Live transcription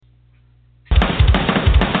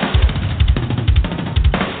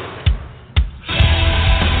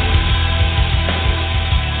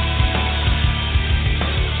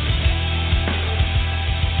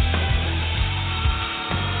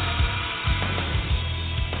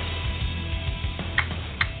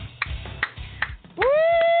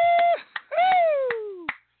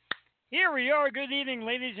hour. Good evening,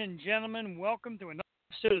 ladies and gentlemen. Welcome to another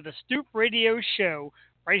episode of the Stoop Radio Show,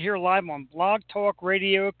 right here live on Blog Talk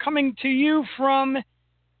Radio, coming to you from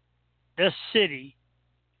the city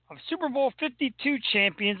of Super Bowl 52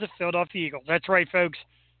 champions, the Philadelphia Eagles. That's right, folks.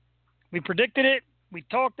 We predicted it, we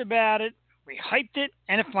talked about it, we hyped it,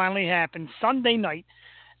 and it finally happened. Sunday night,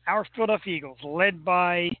 our Philadelphia Eagles, led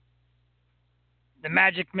by the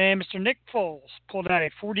Magic Man, Mr. Nick Foles, pulled out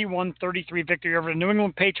a 41-33 victory over the New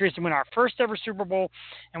England Patriots to win our first ever Super Bowl,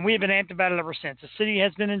 and we have been amped about it ever since. The city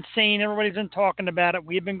has been insane. Everybody's been talking about it.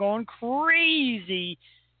 We have been going crazy.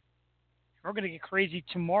 We're going to get crazy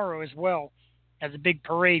tomorrow as well, as a big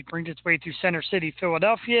parade brings its way through Center City,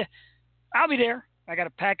 Philadelphia. I'll be there. I got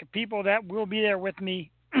a pack of people that will be there with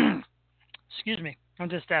me. Excuse me.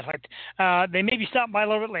 I'm just that hyped. They may be stopping by a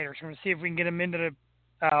little bit later, so I'm going to see if we can get them into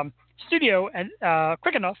the studio and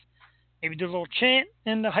quick enough. Maybe do a little chant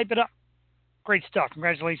and hype it up. Great stuff.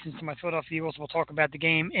 Congratulations to my Philadelphia Eagles. We'll talk about the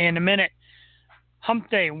game in a minute. Hump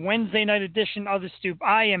Day, Wednesday night edition of the Stoop.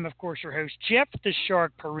 I am, of course, your host, Jeff the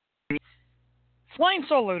Shark Peruzzi. Flying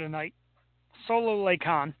solo tonight. Solo Lake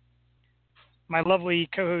Con. My lovely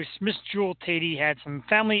co-host, Miss Jewel Tatey, had some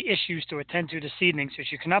family issues to attend to this evening, so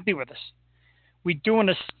she cannot be with us. We do want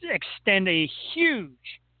to extend a huge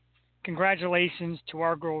congratulations to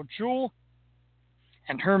our girl Jewel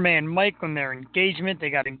and her man Mike on their engagement. They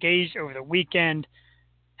got engaged over the weekend.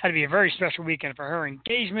 Had to be a very special weekend for her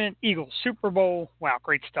engagement. Eagles Super Bowl. Wow,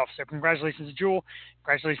 great stuff. So congratulations to Jewel.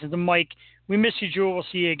 Congratulations to Mike. We miss you, Jewel. We'll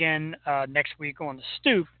see you again next week on the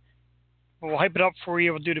Stoop. We'll hype it up for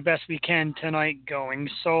you. We'll do the best we can tonight going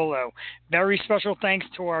solo. Very special thanks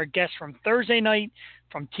to our guests from Thursday night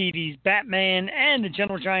from TV's Batman and the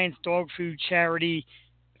Gentle Giants Dog Food Charity,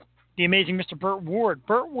 the amazing Mr. Burt Ward.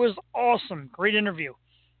 Burt was awesome. Great interview.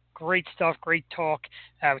 Great stuff. Great talk.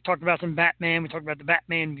 We talked about some Batman. We talked about the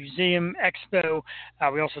Batman Museum Expo.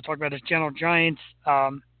 We also talked about his Gentle Giants,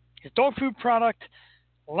 his dog food product.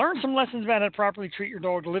 Learn some lessons about how to properly treat your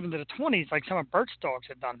dog to live into the 20s like some of Bert's dogs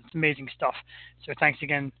have done. It's amazing stuff. So thanks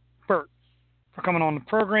again, Bert, for coming on the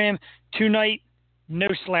program. Tonight, no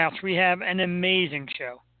slouch. We have an amazing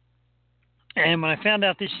show. And when I found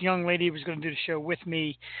out this young lady was going to do the show with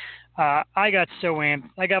me, I got so amped.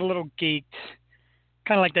 I got a little geeked,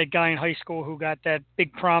 kind of like that guy in high school who got that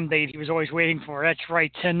big prom date he was always waiting for. That's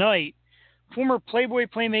right, tonight, former Playboy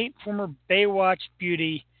Playmate, former Baywatch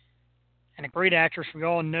Beauty, and a great actress we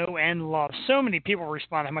all know and love. So many people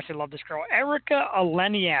respond how much they love this girl. Erika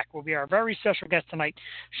Eleniak will be our very special guest tonight.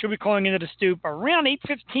 She'll be calling into the Stoop around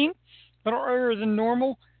 8:15, a little earlier than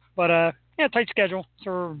normal, but tight schedule. So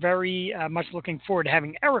we're very much looking forward to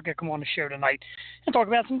having Erika come on the show tonight and talk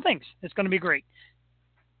about some things. It's going to be great.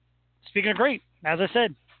 Speaking of great, as I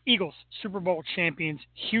said, Eagles, Super Bowl champions,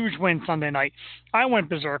 huge win Sunday night. I went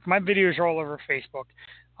berserk. My videos are all over Facebook.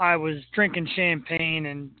 I was drinking champagne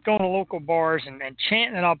and going to local bars and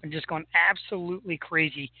chanting it up and just going absolutely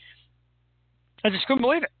crazy. I just couldn't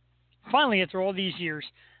believe it. Finally, after all these years,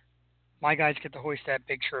 my guys get to hoist that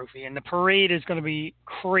big trophy. And the parade is going to be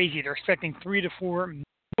crazy. They're expecting 3 to 4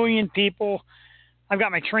 million people. I've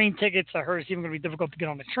got my train tickets. I heard it's even going to be difficult to get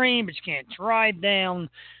on the train, but you can't drive down.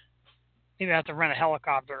 Maybe I have to rent a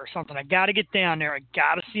helicopter or something. I got to get down there. I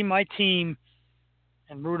got to see my team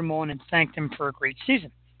and root them on and thank them for a great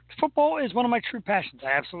season. Football is one of my true passions.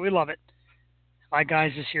 I absolutely love it. My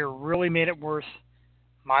guys this year really made it worth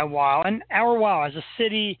my while and our while as a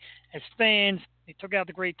city, as fans. They took out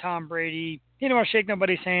the great Tom Brady. He didn't want to shake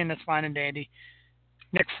nobody's hand. That's fine and dandy.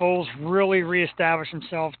 Nick Foles really reestablished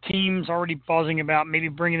himself. Teams already buzzing about maybe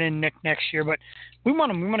bringing in Nick next year, but we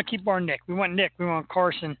want him. We want to keep our Nick. We want Nick. We want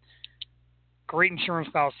Carson. Great insurance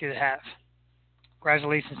policy to have.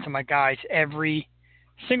 Congratulations to my guys, every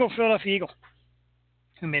single Philadelphia Eagle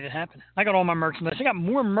who made it happen. I got all my merchandise. I got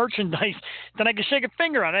more merchandise than I can shake a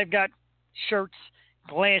finger on. I've got shirts,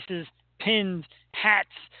 glasses, pins, hats,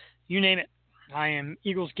 you name it. I am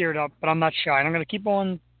Eagles geared up, but I'm not shy. And I'm going to keep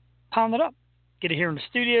on pounding it up. Get it here in the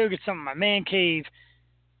studio, get something in my man cave,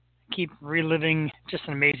 keep reliving just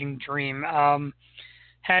an amazing dream.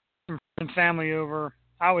 Had some friends and family over.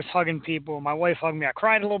 I was hugging people. My wife hugged me. I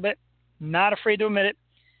cried a little bit. Not afraid to admit it.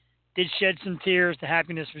 Did shed some tears. The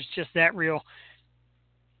happiness was just that real.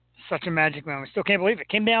 Such a magic moment. Still can't believe it.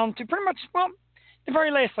 Came down to pretty much, the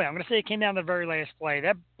very last play. I'm going to say it came down to the very last play.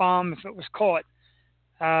 That bomb, if it was caught,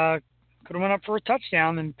 could have went up for a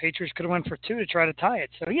touchdown, and Patriots could have went for 2 to try to tie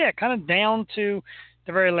it. So, yeah, kind of down to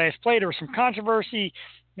the very last play. There was some controversy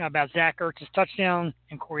about Zach Ertz's touchdown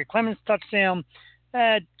and Corey Clemens' touchdown.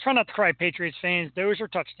 Try not to cry, Patriots fans. Those are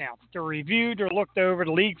touchdowns. They're reviewed. They're looked over.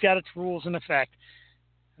 The league's got its rules in effect,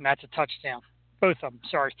 and that's a touchdown. Both of them,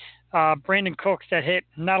 sorry. Brandon Cooks, that hit,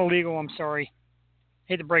 not illegal, I'm sorry.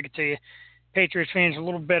 Hate to break it to you. Patriots fans are a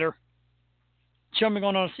little bitter. Jumping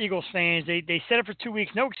on us Eagles fans, they said it for 2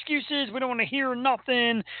 weeks. No excuses. We don't want to hear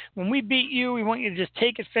nothing. When we beat you, we want you to just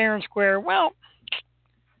take it fair and square. Well,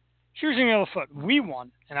 here's the other foot. We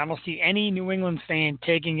won, and I don't see any New England fan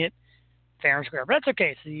taking it fair and square. But that's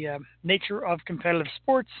okay. It's the nature of competitive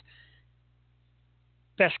sports.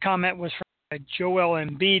 Best comment was from Joel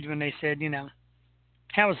Embiid when they said,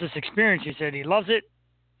 how was this experience? He said he loves it,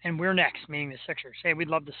 and we're next, meaning the Sixers. Hey, we'd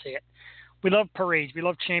love to see it. We love parades. We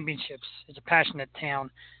love championships. It's a passionate town,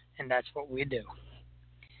 and that's what we do.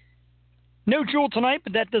 No Jewel tonight,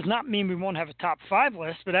 but that does not mean we won't have a top 5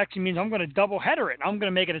 list, but actually means I'm going to double header it. I'm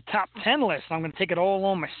going to make it a top 10 list. I'm going to take it all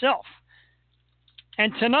on myself.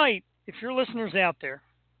 And tonight, if you're listeners out there,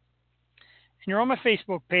 and you're on my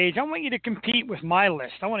Facebook page, I want you to compete with my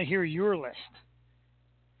list. I want to hear your list.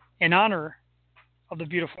 In honor of the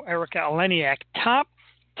beautiful Erika Eleniak, top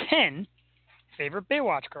 10 favorite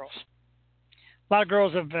Baywatch girls. A lot of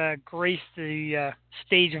girls have graced the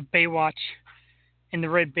stage of Baywatch in the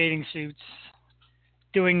red bathing suits,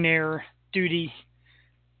 doing their duty.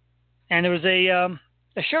 And it was a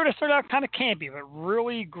show that started out kind of campy, but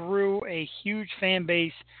really grew a huge fan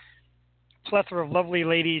base, plethora of lovely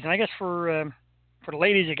ladies. And I guess for the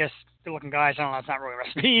ladies, I guess good-looking guys, I don't know, it's not really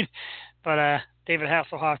my speed, but David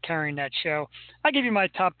Hasselhoff carrying that show. I give you my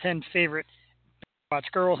top 10 favorite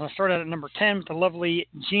Baywatch girls, and I started at number 10 with the lovely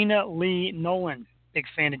Gina Lee Nolan. Big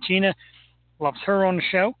fan of Gina. Loves her on the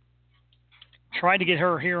show. Tried to get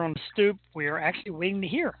her here on the Stoop. We are actually waiting to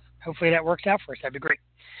hear. Hopefully that works out for us. That'd be great.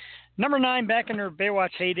 Number 9, back in her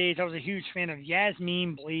Baywatch heydays, I was a huge fan of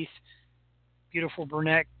Yasmin Bleeth. Beautiful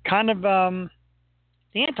brunette. Kind of the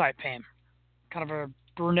anti-Pam. Kind of a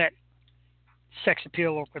brunette sex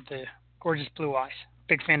appeal look with the gorgeous blue eyes.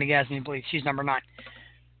 Big fan of Yasmin Bleeth. She's number 9.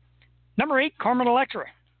 Number 8, Carmen Electra.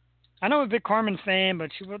 I know I'm a big Carmen fan,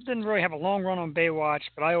 but she didn't really have a long run on Baywatch,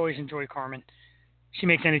 but I always enjoy Carmen. She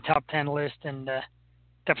makes any top 10 list, and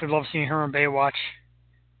definitely love seeing her on Baywatch.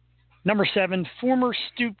 Number 7, former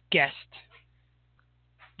Stoop guest,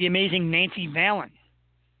 the amazing Nancy Valen.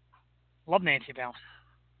 Love Nancy Valen.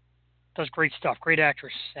 Does great stuff, great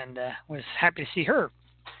actress, and was happy to see her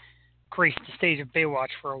grace the stage of Baywatch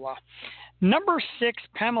for a while. Number 6,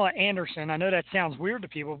 Pamela Anderson. I know that sounds weird to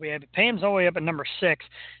people, but Pam's all the way up at number 6.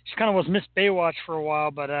 She kind of was Miss Baywatch for a while,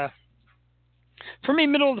 but for me,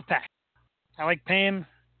 middle of the pack. I like Pam,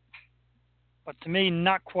 but to me,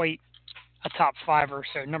 not quite a top 5 or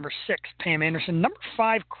so. Number 6, Pam Anderson. Number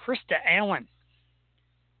 5, Krista Allen.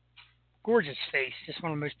 Gorgeous face. Just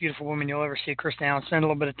one of the most beautiful women you'll ever see, Krista Allen. Spent a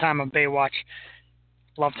little bit of time on Baywatch.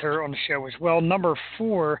 Loved her on the show as well. Number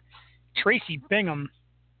 4, Tracy Bingham.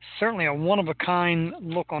 Certainly a one-of-a-kind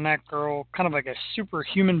look on that girl. Kind of like a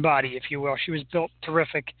superhuman body, if you will. She was built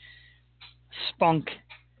terrific. Spunk.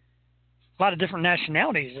 A lot of different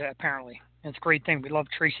nationalities, apparently. That's a great thing. We love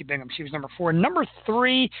Tracy Bingham. She was number 4. Number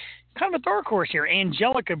 3, kind of a dark horse here,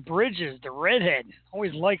 Angelica Bridges, the redhead.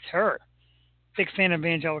 Always liked her. Big fan of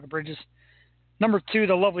Angelica Bridges. Number 2,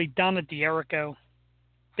 the lovely Donna D'Erico.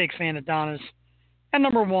 Big fan of Donna's. And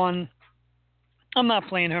number 1, I'm not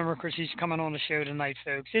playing Homer because she's coming on the show tonight,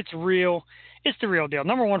 folks. It's real. It's the real deal.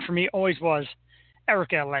 Number 1 for me always was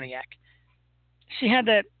Erika Eleniak. She had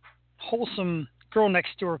that wholesome girl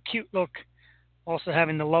next door, cute look, also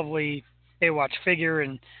having the lovely Baywatch figure,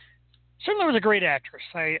 and certainly was a great actress.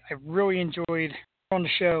 I really enjoyed her on the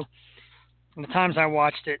show from the times I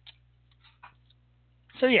watched it.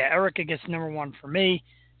 So yeah, Erika gets number 1 for me,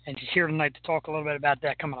 and she's here tonight to talk a little bit about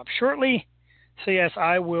that coming up shortly. So yes,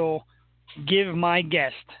 I will give my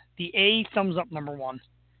guest the A thumbs up number 1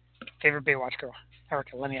 favorite Baywatch girl,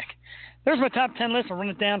 Erika Eleniak. There's my top 10 list. I'll run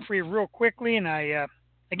it down for you real quickly, and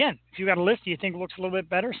again, if you got a list you think looks a little bit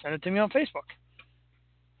better, send it to me on Facebook.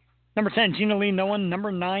 Number 10, Gina Lee Nolan.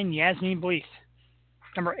 Number 9, Yasmin Bleeth.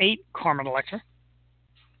 Number 8, Carmen Electra.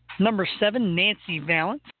 Number 7, Nancy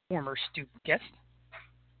Valen, former Stoop guest.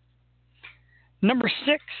 Number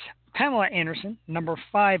 6, Pamela Anderson. Number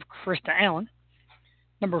 5, Krista Allen.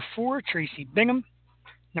 Number 4, Tracy Bingham.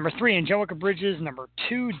 Number 3, Angelica Bridges. Number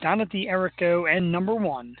 2, Donna D'Erico. And number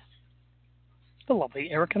 1, the lovely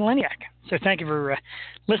Erika Eleniak. So thank you for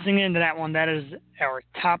listening in to that one. That is our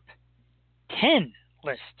top 10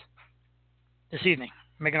 list this evening.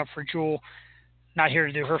 Making up for Jewel. Not here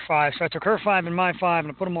to do her 5. So I took her 5 and my 5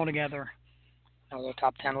 and I put them all together. That was our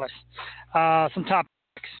top 10 list. Some topics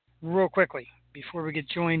real quickly before we get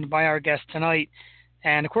joined by our guest tonight.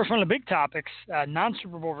 And, of course, one of the big topics,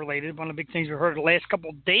 non-Super Bowl related, one of the big things we heard the last couple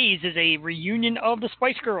of days is a reunion of the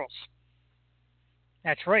Spice Girls.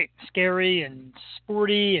 That's right. Scary and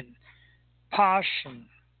sporty and posh, and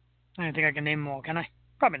I don't think I can name them all, can I?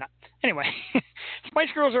 Probably not. Anyway, Spice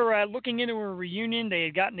Girls are looking into a reunion. They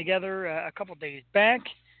had gotten together a couple days back.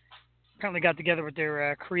 Apparently got together with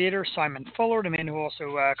their creator, Simon Fuller, the man who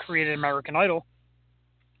also created American Idol.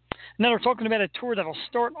 And then they're talking about a tour that will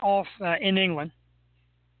start off in England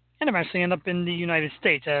and eventually end up in the United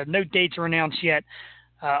States. No dates are announced yet.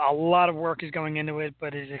 A lot of work is going into it,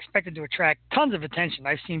 but it is expected to attract tons of attention.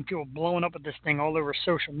 I've seen people blowing up with this thing all over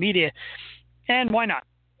social media, and why not?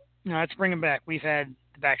 Let's bring them back. We've had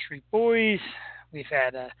the Backstreet Boys, we've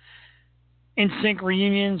had NSYNC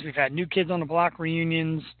reunions, we've had New Kids on the Block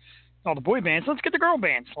reunions, all the boy bands. Let's get the girl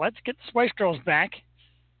bands. Let's get the Spice Girls back.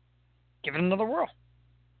 Give it another whirl.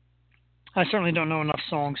 I certainly don't know enough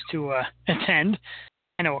songs to attend.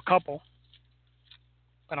 I know a couple,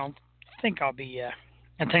 but I don't think I'll be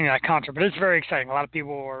attending that concert. But it's very exciting. A lot of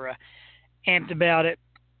people are amped about it.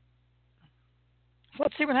 So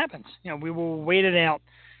let's see what happens. We will wait it out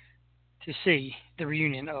to see the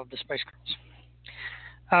reunion of the Spice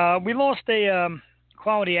Girls. We lost a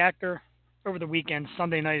quality actor over the weekend,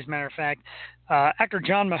 Sunday night as a matter of fact. Actor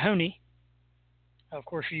John Mahoney. Of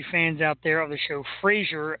course, for you fans out there of the show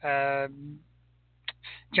Frasier,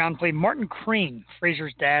 John played Martin Crane,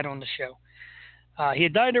 Frasier's dad on the show. He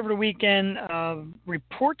had died over the weekend.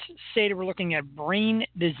 Reports say they were looking at brain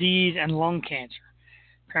disease and lung cancer.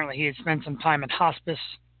 Apparently, he had spent some time in hospice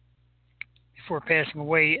before passing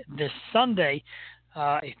away this Sunday.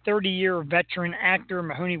 A 30-year veteran actor,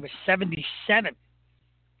 Mahoney was 77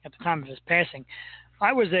 at the time of his passing.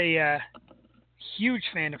 I was a huge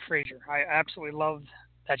fan of Frasier. I absolutely loved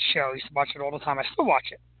that show. I used to watch it all the time. I still watch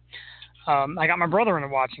it. I got my brother into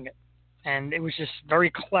watching it, and it was just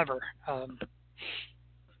very clever.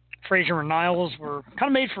 Frasier and Niles were kind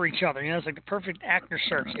of made for each other. It's like the perfect actor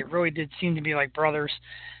search. They really did seem to be like brothers.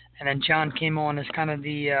 And then John came on as kind of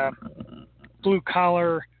the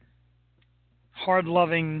blue-collar,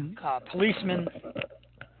 hard-loving policeman.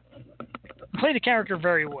 He played the character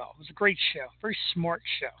very well. It was a great show, very smart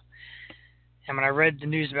show. And when I read the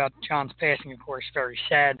news about John's passing, of course, very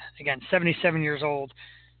sad. Again, 77 years old.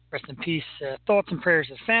 Rest in peace. Thoughts and prayers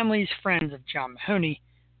to families, friends of John Mahoney.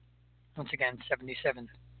 Once again, 77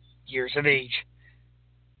 years of age.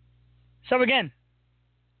 So again,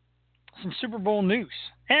 some Super Bowl news,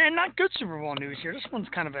 and not good Super Bowl news here. This one's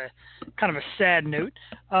kind of a sad note.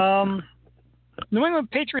 New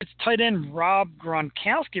England Patriots tight end Rob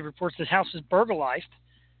Gronkowski reports his house was burglarized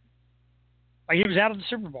while he was out of the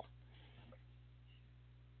Super Bowl.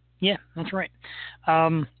 Yeah, that's right.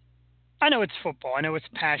 I know it's football. I know it's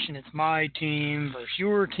passion. It's my team versus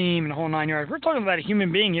your team and the whole nine yards. We're talking about a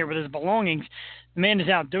human being here with his belongings. The man is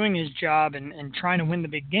out doing his job and trying to win the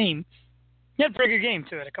big game. He had a pretty good game,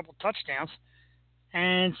 too. Had a couple touchdowns.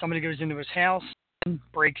 And somebody goes into his house and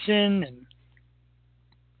breaks in. And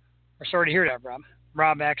we're sorry to hear that, Rob.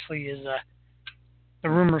 Rob actually is, the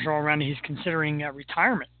rumors are all around he's considering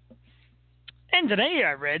retirement. And today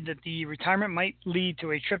I read that the retirement might lead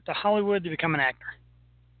to a trip to Hollywood to become an actor.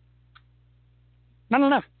 I don't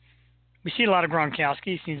know. We see a lot of Gronkowski.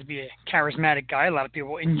 He seems to be a charismatic guy. A lot of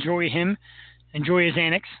people enjoy him, enjoy his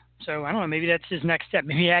antics. So, I don't know, maybe that's his next step.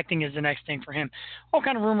 Maybe acting is the next thing for him. All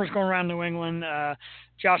kind of rumors going around New England.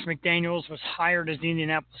 Josh McDaniels was hired as the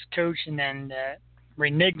Indianapolis coach and then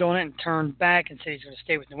reneged on it and turned back and said he's going to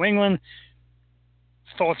stay with New England.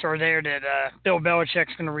 Thoughts are there that Bill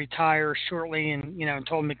Belichick's going to retire shortly and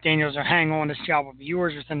told McDaniels to hang on, this job will be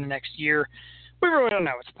yours within the next year. We really don't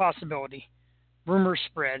know. It's a possibility. Rumors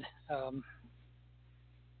spread.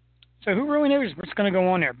 So who really knows what's going to go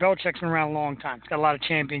on there? Belichick's been around a long time. He's got a lot of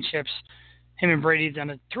championships. Him and Brady have done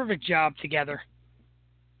a terrific job together.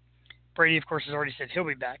 Brady, of course, has already said he'll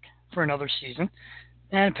be back for another season.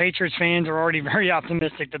 And Patriots fans are already very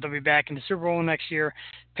optimistic that they'll be back in the Super Bowl next year.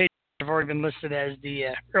 Patriots have already been listed as the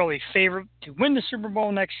early favorite to win the Super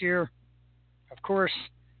Bowl next year. Of course,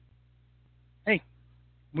 hey,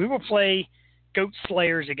 we will play Goat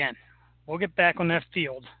Slayers again. We'll get back on that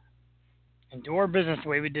field and do our business the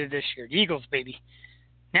way we did this year. The Eagles, baby.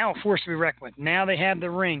 Now a force to be reckoned with. Now they have the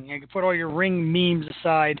ring. You can put all your ring memes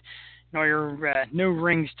aside and all your no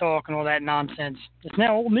rings talk and all that nonsense. It's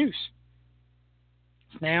now old news.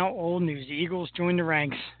 It's now old news. The Eagles joined the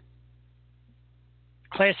ranks.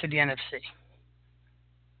 Class of the NFC.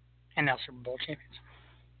 And now Super Bowl champions.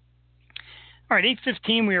 All right,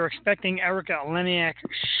 8:15. We are expecting Erika Eleniak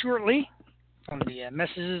shortly from the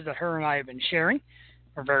messages that her and I have been sharing.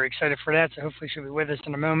 We're very excited for that, so hopefully she'll be with us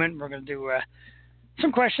in a moment. We're going to do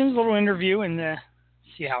some questions, a little interview, and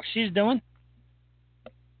see how she's doing.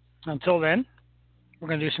 Until then, we're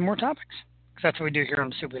going to do some more topics. because that's what we do here on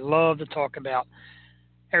the Soup. We love to talk about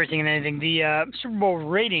everything and anything. The Super Bowl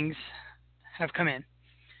ratings have come in.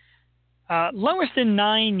 Lowest in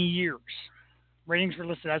 9 years. Ratings were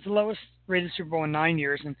listed as the lowest rated Super Bowl in 9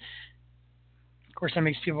 years. And, of course, that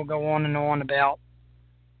makes people go on and on about,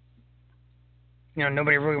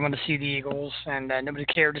 nobody really wanted to see the Eagles, and nobody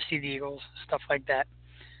cared to see the Eagles, stuff like that.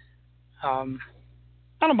 I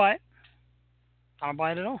don't buy it. I don't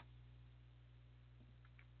buy it at all.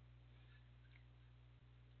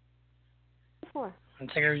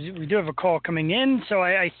 We do have a call coming in, so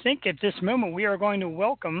I think at this moment we are going to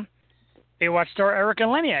welcome Baywatch star Erika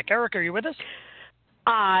Eleniak. Erika, are you with us?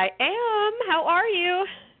 I am. How are you?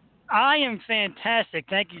 I am fantastic.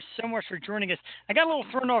 Thank you so much for joining us. I got a little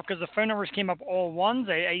thrown off because the phone numbers came up all ones.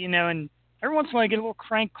 And every once in a while I get a little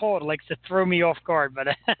crank call. It likes to throw me off guard, but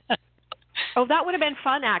oh, that would have been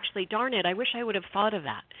fun, actually. Darn it! I wish I would have thought of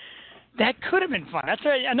that. That could have been fun. That's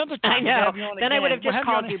another time. I know. Then I would have just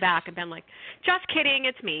called you back and been like, "Just kidding,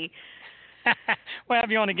 it's me." We'll have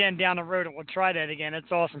you on again down the road, and we'll try that again.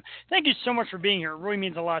 That's awesome. Thank you so much for being here. It really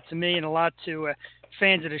means a lot to me and a lot to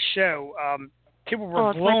fans of the show. People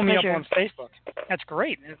were blowing me up on Facebook. That's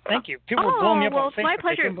great. Thank you. People were blowing me up on Facebook. It's my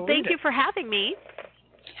pleasure. Thank you for having me.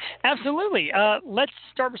 Absolutely. Let's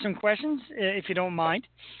start with some questions, if you don't mind.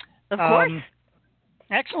 Of course.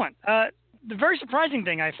 Excellent. The very surprising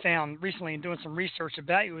thing I found recently in doing some research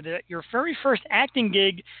about you was that your very first acting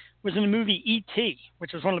gig was in the movie E.T.,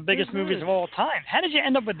 which was one of the biggest movies of all time. How did you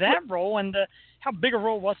end up with that role, and how big a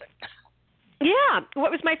role was it? Yeah, well,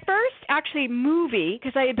 it was my first movie,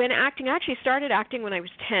 because I had been acting. I actually started acting when I was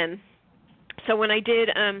 10. So when I did,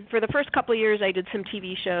 for the first couple of years, I did some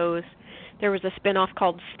TV shows. There was a spinoff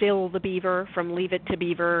called Still the Beaver from Leave It to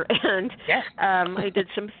Beaver, and I did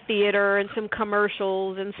some theater and some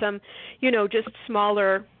commercials and some, just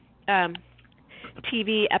smaller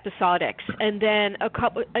TV episodics. And then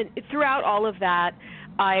throughout all of that,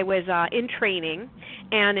 I was in training,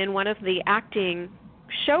 and in one of the acting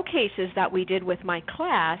showcases that we did with my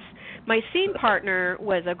class, my scene partner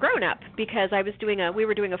was a grown-up because we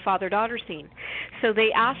were doing a father-daughter scene. So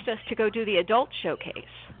they asked us to go do the adult showcase.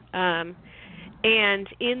 And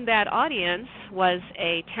in that audience was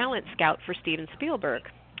a talent scout for Steven Spielberg.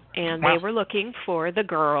 And they were looking for the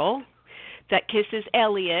girl that kisses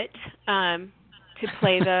Elliot to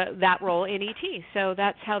play that role in E.T. So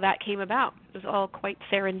that's how that came about. It was all quite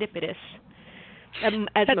serendipitous, as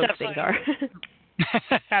most things are.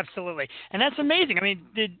 Absolutely. And that's amazing. I mean,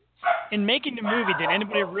 in making the movie, did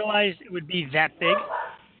anybody realize it would be that big?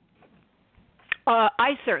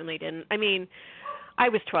 I certainly didn't. I mean, I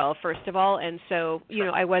was 12, first of all, and so,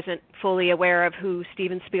 I wasn't fully aware of who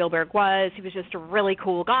Steven Spielberg was. He was just a really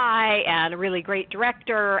cool guy and a really great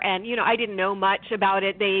director, and, I didn't know much about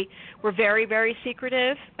it. They were very, very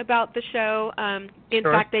secretive about the show. In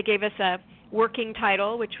fact, they gave us a working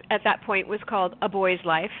title, which at that point was called A Boy's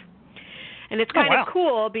Life. And it's kind of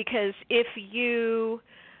cool because if you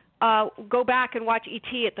go back and watch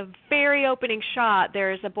E.T., at the very opening shot,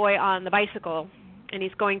 there's a boy on the bicycle, and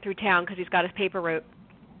he's going through town because he's got his paper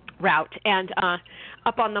route. And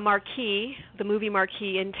up on the marquee, the movie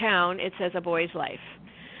marquee in town, it says A Boy's Life.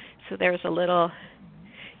 So there's a little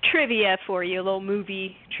trivia for you, a little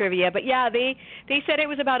movie trivia. But, yeah, they said it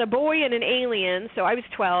was about a boy and an alien. So I was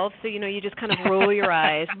 12, so, you just kind of roll your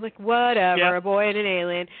eyes. I'm like, whatever, a boy and an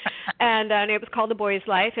alien. And it was called A Boy's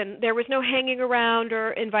Life. And there was no hanging around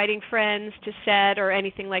or inviting friends to set or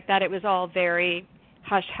anything like that. It was all very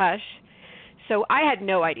hush-hush. So I had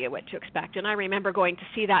no idea what to expect. And I remember going to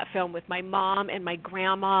see that film with my mom and my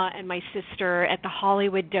grandma and my sister at the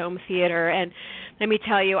Hollywood Dome Theater. And let me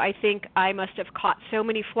tell you, I think I must have caught so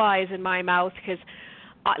many flies in my mouth because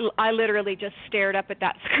I literally just stared up at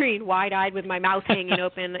that screen wide-eyed with my mouth hanging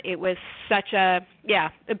open. It was such a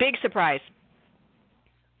big surprise.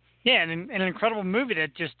 Yeah, and an incredible movie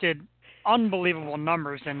that just did unbelievable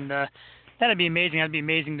numbers. And that'd be amazing. That'd be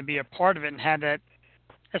amazing to be a part of it and have that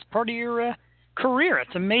as part of your career.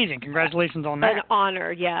 It's amazing. Congratulations on that. An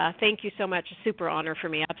honor, yeah. Thank you so much. A super honor for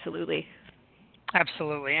me, absolutely.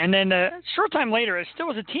 Absolutely. And then a short time later, still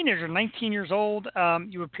as a teenager, 19 years old,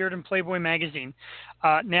 you appeared in Playboy magazine.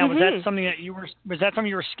 Now, was that something that you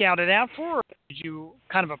were scouted out for, or did you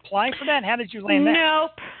kind of apply for that? How did you land that?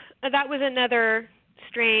 Nope. That was another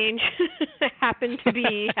strange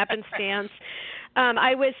happenstance.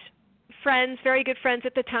 I was very good friends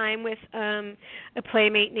at the time with a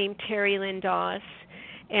playmate named Terry Lynn Doss.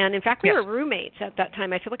 And, in fact, we were roommates at that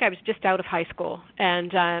time. I feel like I was just out of high school.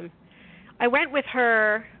 And I went with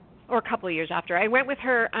her, or a couple of years after, I went with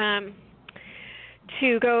her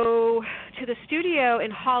to go to the studio in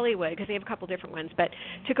Hollywood, because they have a couple different ones, but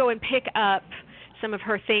to go and pick up some of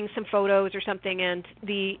her things, some photos or something, and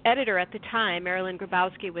the editor at the time, Marilyn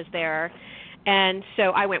Grabowski, was there. And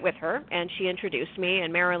so I went with her, and she introduced me,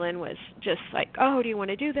 and Marilyn was just like, oh, do you want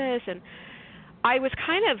to do this? And I was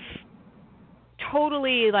kind of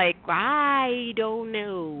totally like, I don't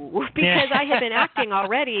know, because I had been acting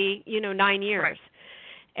already, 9 years. Right.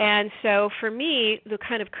 And so for me, the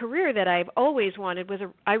kind of career that I've always wanted was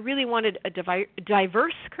I really wanted a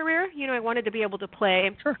diverse career. I wanted to be able to play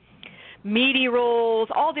meaty roles,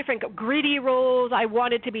 all different gritty roles. I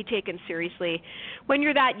wanted to be taken seriously. When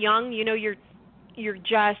you're that young, you're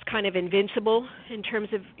just kind of invincible in terms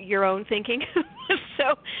of your own thinking.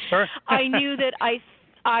 So I knew that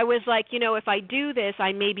I was like, if I do this,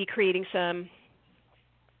 I may be creating some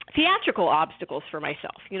theatrical obstacles for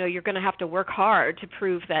myself. You're going to have to work hard to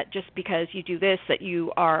prove that just because you do this, that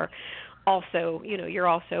you are also, you're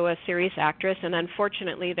also a serious actress. And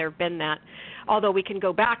unfortunately, there have been that, although we can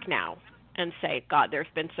go back now and say, God, there's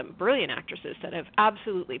been some brilliant actresses that have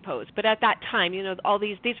absolutely posed. But at that time, all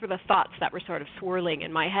these were the thoughts that were sort of swirling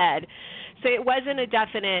in my head. So it wasn't a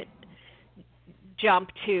definite jump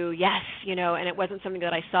to yes, and it wasn't something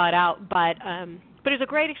that I sought out, but it was a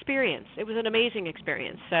great experience. It was an amazing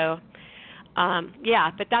experience. So,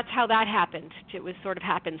 but that's how that happened. It was sort of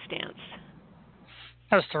happenstance.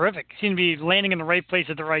 That was terrific. You seem to be landing in the right place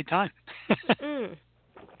at the right time.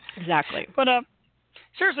 Exactly. But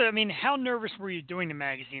seriously, how nervous were you doing the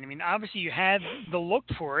magazine? Obviously you had the look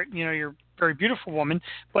for it. You're a very beautiful woman.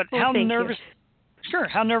 But how nervous? Sure.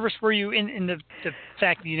 How nervous were you in the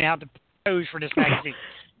fact that you now have to pose for this magazine?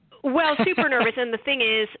 Well, super nervous. And the thing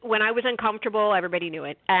is, when I was uncomfortable, everybody knew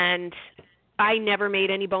it. And I never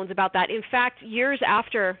made any bones about that. In fact, years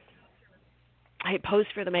after I had posed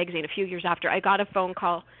for the magazine, a few years after, I got a phone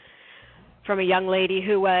call from a young lady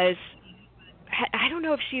who was, I don't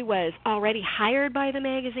know if she was already hired by the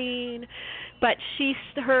magazine, but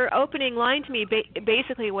her opening line to me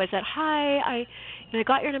basically was that, hi, I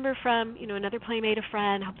got your number from, another Playmate, a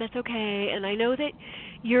friend. Hope that's okay. And I know that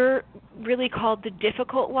you're really called the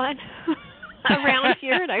difficult one around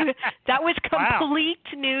here. And that was complete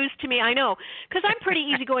news to me. I know, because I'm a pretty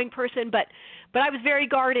easygoing person, but I was very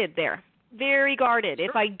guarded there. Very guarded.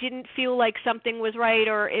 If I didn't feel like something was right,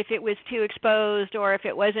 or if it was too exposed, or if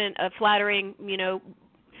it wasn't a flattering,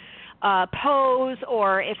 pose,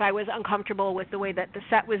 or if I was uncomfortable with the way that the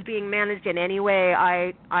set was being managed in any way,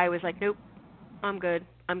 I was like, nope, I'm good.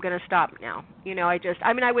 I'm going to stop now.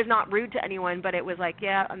 I was not rude to anyone, but it was like,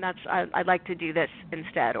 yeah, and I'd like to do this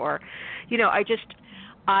instead. Or,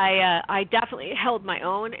 I definitely held my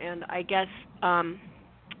own, and I guess,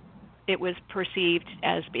 it was perceived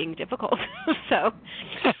as being difficult. So,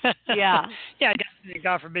 yeah. Yeah, I guess,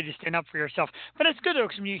 God forbid you stand up for yourself. But it's good, though,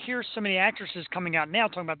 because when you hear so many actresses coming out now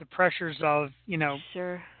talking about the pressures of,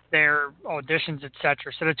 their auditions, et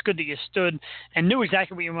cetera. So it's good that you stood and knew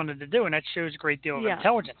exactly what you wanted to do, and that shows a great deal of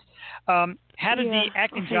intelligence. How did the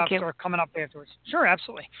acting jobs start coming up afterwards? Sure,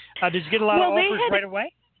 absolutely. Did you get a lot of offers right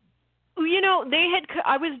away?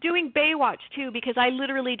 I was doing Baywatch, too, because I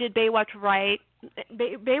literally did Baywatch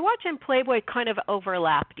Baywatch and Playboy kind of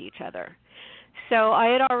overlapped each other. So I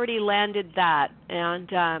had already landed that and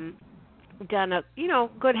done a,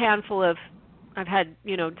 good handful of, I've had,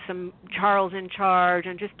 some Charles in Charge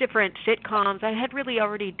and just different sitcoms. I had really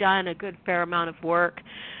already done a good fair amount of work.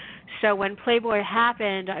 So when Playboy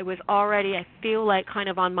happened, I was already, I feel like, kind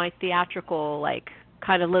of on my theatrical,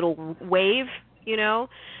 kind of little wave,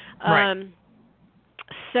 Right.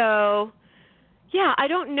 So, yeah, I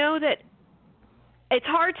don't know that, it's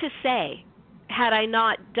hard to say, had I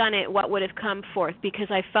not done it, what would have come forth, because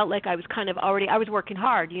I felt like I was kind of already, I was working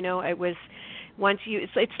hard, it was,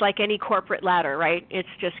 it's like any corporate ladder, right? It's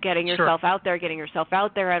just getting yourself out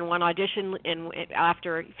there, and one audition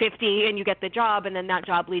after 50, and you get the job, and then that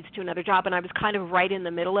job leads to another job, and I was kind of right in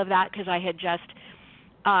the middle of that, because I had just,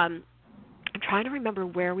 I'm trying to remember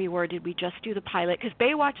where we were. Did we just do the pilot? Because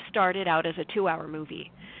Baywatch started out as a 2-hour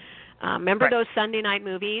movie. Remember those Sunday night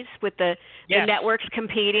movies with the networks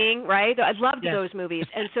competing, right? I loved those movies.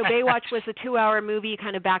 And so Baywatch was a 2-hour movie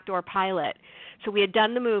kind of backdoor pilot. So we had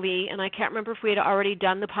done the movie, and I can't remember if we had already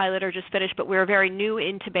done the pilot or just finished, but we were very new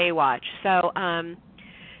into Baywatch. So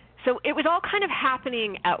so it was all kind of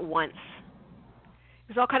happening at once.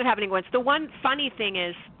 The one funny thing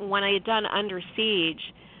is when I had done Under Siege,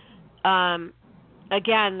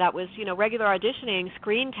 again, that was, regular auditioning,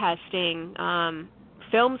 screen testing,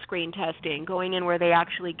 film screen testing, going in where they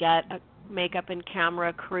actually get a makeup and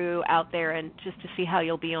camera crew out there and just to see how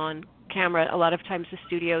you'll be on camera. A lot of times the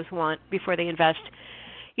studios want, before they invest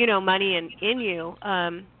money in you.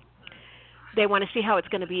 They want to see how it's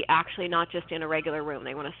going to be actually, not just in a regular room.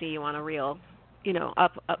 They want to see you on a real,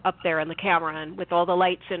 up there on the camera and with all the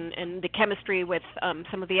lights and the chemistry with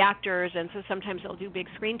some of the actors. And so sometimes they'll do big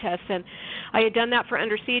screen tests. And I had done that for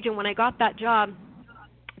Under Siege, and when I got that job,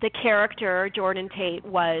 the character Jordan Tate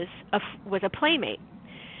was a playmate.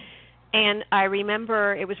 And I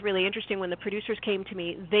remember it was really interesting when the producers came to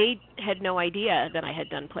me. They had no idea that I had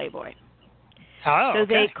done Playboy. Oh, so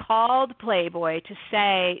okay. they called Playboy to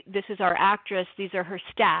say, this is our actress, these are her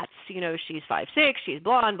stats. She's 5'6", she's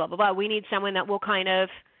blonde, blah, blah, blah. We need someone that will kind of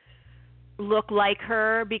look like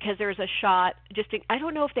her, because there's a shot, I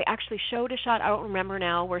don't know if they actually showed a shot, I don't remember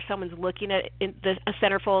now, where someone's looking at a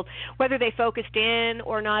centerfold, whether they focused in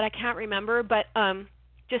or not, I can't remember, but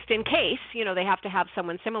just in case, they have to have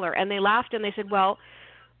someone similar. And they laughed and they said, well,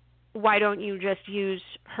 why don't you just use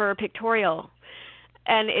her pictorial?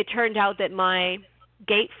 And it turned out that my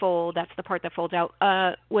gatefold, that's the part that folds out,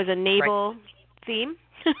 was a naval theme.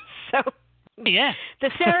 So yeah, the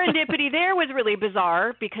serendipity there was really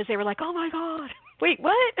bizarre, because they were like, oh, my God, wait,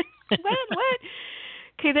 what? What?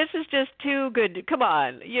 Okay, this is just too good. Come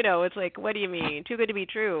on. It's like, what do you mean? Too good to be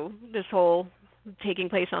true, this whole taking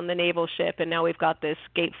place on the naval ship, and now we've got this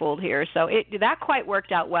gatefold here. So that quite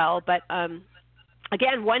worked out well. But,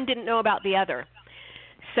 again, one didn't know about the other.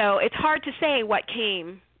 So it's hard to say what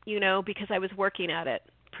came, because I was working at it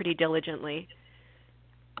pretty diligently.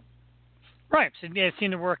 Right. So yeah, it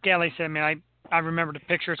seemed to work out. Like I said, I remember the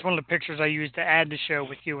picture. It's one of the pictures I used to add the show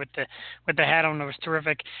with you with the hat on. It was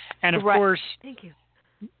terrific. And of course, thank you.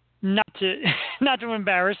 Not to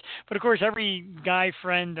embarrass, but of course every guy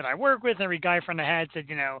friend that I work with, every guy friend I had said,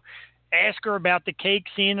 ask her about the cake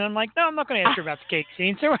scene. And I'm like, no, I'm not going to ask her about the cake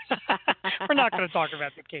scene. So we're not going to talk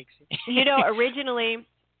about the cake scene. Originally,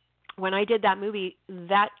 when I did that movie,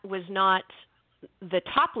 that was not, the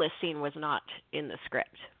topless scene was not in the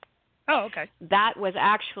script. Oh, okay. That was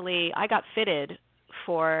actually, I got fitted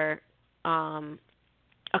for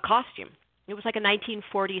a costume. It was like a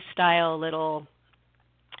 1940s style little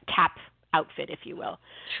cap outfit, if you will.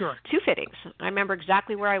 Sure. 2 fittings. I remember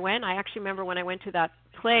exactly where I went. I actually remember when I went to that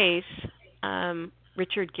place,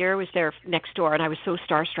 Richard Gere was there next door, and I was so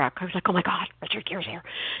starstruck. I was like, oh, my God, Richard Gere's here.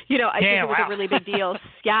 I think it was a really big deal.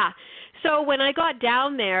 Yeah. So when I got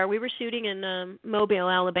down there, we were shooting in Mobile,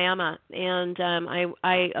 Alabama, and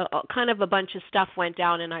I kind of a bunch of stuff went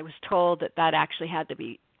down, and I was told that actually had to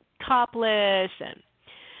be topless. And,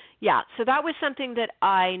 yeah, so that was something that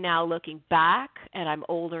I, now looking back, and I'm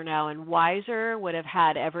older now and wiser, would have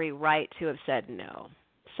had every right to have said no.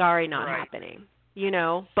 Sorry, not happening.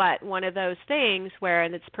 But one of those things where,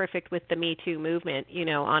 and it's perfect with the Me Too movement,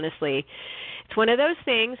 honestly, it's one of those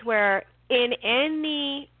things where in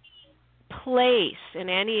any place, in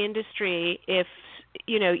any industry, if,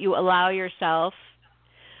 you allow yourself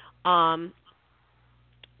kind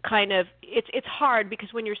of, it's hard, because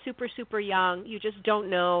when you're super, super young, you just don't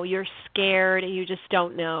know, you're scared, and you just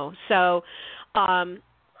don't know. So I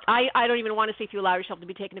don't even want to say if you allow yourself to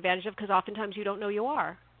be taken advantage of, because oftentimes you don't know you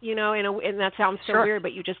are. And that sounds so weird,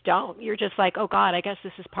 but you just don't. You're just like, oh, God, I guess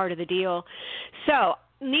this is part of the deal. So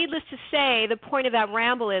needless to say, the point of that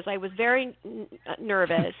ramble is I was very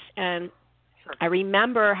nervous, and I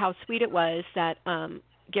remember how sweet it was that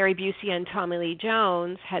Gary Busey and Tommy Lee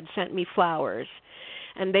Jones had sent me flowers,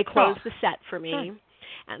 and they closed the set for me.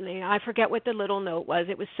 And I forget what the little note was.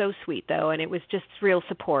 It was so sweet, though, and it was just real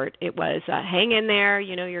support. It was, hang in there,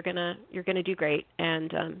 you're gonna do great,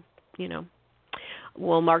 and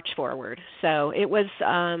we'll march forward. So it was,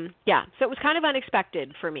 so it was kind of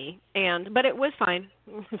unexpected for me, but it was fine.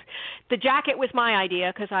 The jacket was my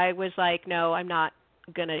idea, because I was like, no, I'm not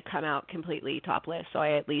going to come out completely topless, so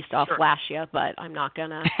I'll flash you, but I'm not going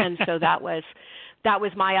to. And so that was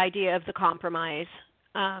my idea of the compromise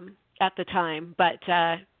at the time. But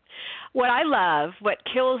what I love, what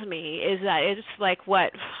kills me, is that it's like,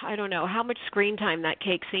 I don't know how much screen time that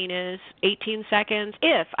cake scene is, 18 seconds.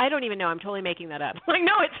 I don't even know, I'm totally making that up. Like,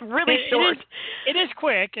 no, it's really short. It is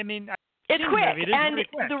quick. I mean, it's quick. And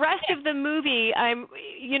the rest of the movie, I'm,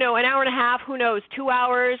 an hour and a half, who knows, 2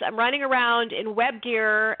 hours. I'm running around in web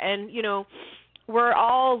gear, and, we're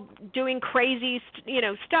all doing crazy,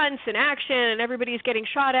 stunts and action, and everybody's getting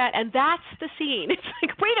shot at, and that's the scene. It's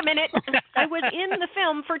like, wait a minute, I was in the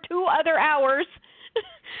film for 2 other hours.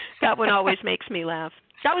 That one always makes me laugh.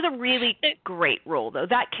 That was a really great role, though.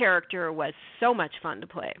 That character was so much fun to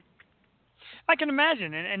play. I can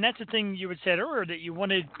imagine, and that's the thing you had said earlier, that you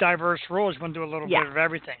wanted diverse roles, you wanted to do a little bit of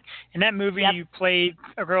everything. In that movie, you played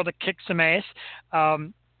a girl that kicked some ass.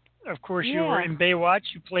 Of course, you were Yeah. in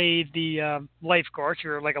Baywatch. You played the lifeguard.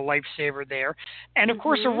 You were like a lifesaver there. And of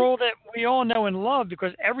course, a Mhm. role that we all know and love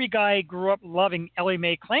because every guy grew up loving Ellie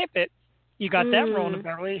Mae Clampett. You got that role in the Mm.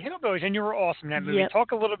 Beverly Hillbillies, and you were awesome in that movie. Yep.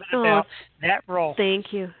 Talk a little bit Oh, about that role.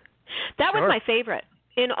 thank you. That was Sure. my favorite.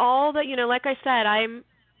 In all the, like I said,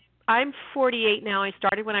 I'm 48 now. I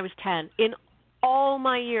started when I was 10. In all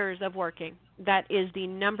my years of working, that is the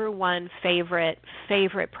number one favorite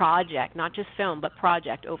project, not just film, but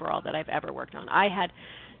project overall that I've ever worked on. I had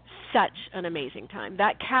such an amazing time.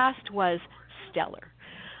 That cast was stellar.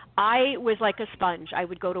 I was like a sponge. I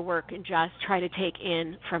would go to work and just try to take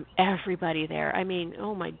in from everybody there. I mean,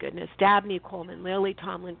 oh my goodness, Dabney Coleman, Lily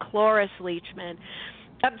Tomlin, Cloris Leachman,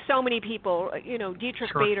 so many people,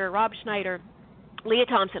 Dietrich Sure. Bader, Rob Schneider, Leah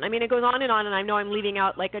Thompson. I mean, it goes on, and I know I'm leaving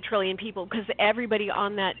out like a trillion people because everybody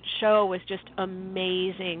on that show was just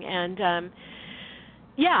amazing. And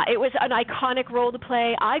yeah, it was an iconic role to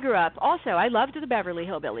play. I grew up also. I loved the Beverly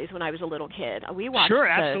Hillbillies when I was a little kid. We watched Sure,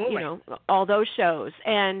 absolutely. all those shows,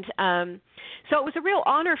 and so it was a real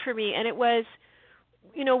honor for me. And it was,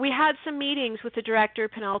 we had some meetings with the director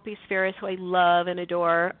Penelope Spheris, who I love and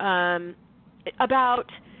adore,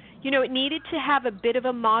 about, it needed to have a bit of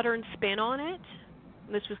a modern spin on it.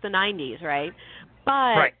 This was the 90s, right?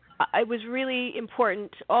 Right. But it was really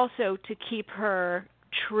important also to keep her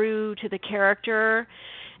true to the character.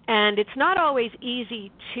 And it's not always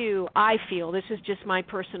easy to, I feel, this is just my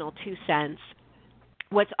personal 2 cents.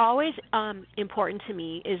 What's always important to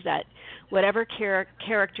me is that whatever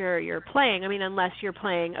character you're playing, I mean, unless you're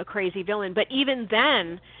playing a crazy villain, but even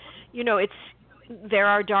then, there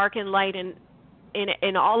are dark and light in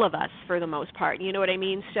all of us for the most part. You know what I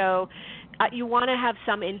mean? So you want to have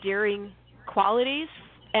some endearing qualities,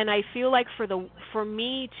 and I feel like for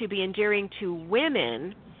me to be endearing to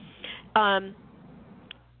women, sometimes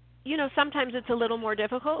it's a little more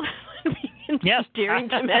difficult being Yes. endearing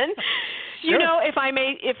to men. Sure. If I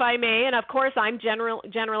may, and of course I'm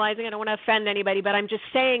generalizing. I don't want to offend anybody, but I'm just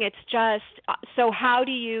saying it's just. So how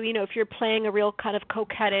do you, if you're playing a real kind of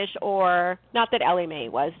coquettish, or not that Ellie Mae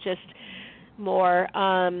was, just more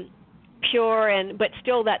pure, but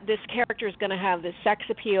still that this character is going to have this sex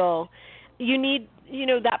appeal. You need,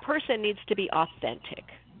 that person needs to be authentic,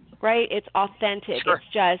 right? It's authentic. Sure. It's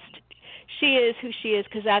just, she is who she is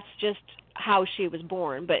because that's just how she was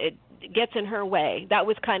born, but it gets in her way. That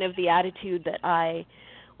was kind of the attitude that I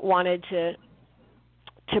wanted to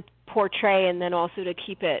portray, and then also to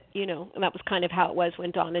keep it, and that was kind of how it was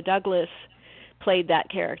when Donna Douglas played that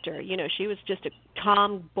character. She was just a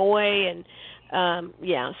tomboy, and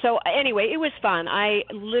yeah. So anyway, it was fun. I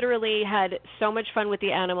literally had so much fun with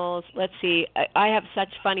the animals. Let's see, I have such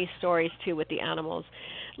funny stories too with the animals,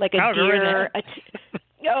 like a deer.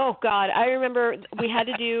 Oh God, I remember we had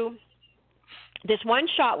to do. This one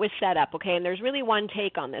shot was set up, okay, and there's really one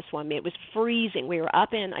take on this one. It was freezing. We were I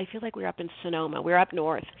feel like we were up in Sonoma. We were up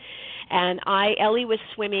north. And Ellie was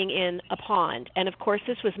swimming in a pond. And, of course,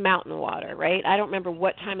 this was mountain water, right? I don't remember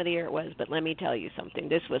what time of the year it was, but let me tell you something.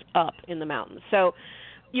 This was up in the mountains. So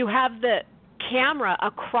you have the camera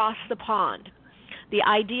across the pond. The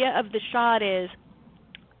idea of the shot is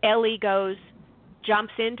Ellie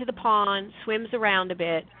jumps into the pond, swims around a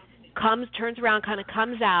bit, turns around, kind of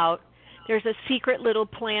comes out. There's a secret little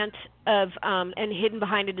plant and hidden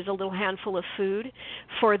behind it is a little handful of food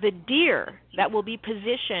for the deer that will be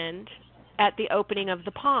positioned at the opening of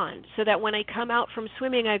the pond, so that when I come out from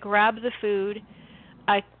swimming, I grab the food,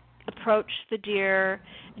 I approach the deer,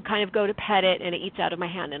 and kind of go to pet it, and it eats out of my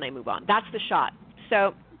hand, and I move on. That's the shot.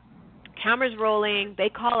 So camera's rolling, they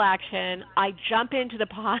call action, I jump into the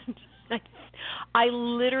pond. I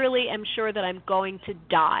literally am sure that I'm going to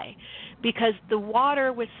die because the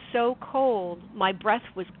water was so cold, my breath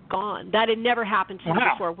was gone. That had never happened to me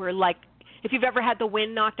before, where like, if you've ever had the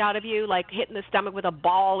wind knocked out of you, like hitting the stomach with a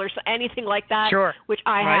ball or anything like that, sure. which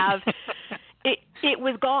I have, it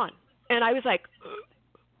was gone. And I was like,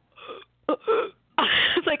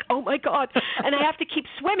 I was like, oh my God. And I have to keep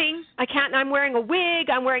swimming. I can't, I'm wearing a wig.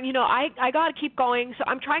 I'm wearing, I got to keep going. So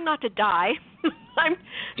I'm trying not to die.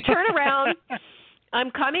 Turn around.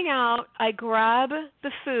 I'm coming out. I grab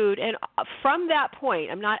the food. And from that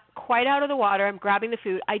point, I'm not quite out of the water. I'm grabbing the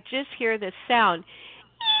food. I just hear this sound.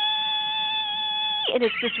 And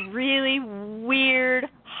it's this really weird,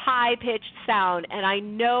 high-pitched sound. And I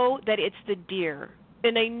know that it's the deer.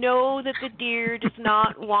 And I know that the deer does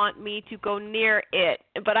not want me to go near it,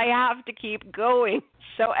 but I have to keep going.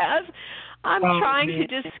 So as I'm trying to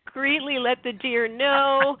discreetly let the deer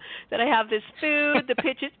know that I have this food, the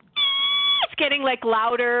pitch is it's getting like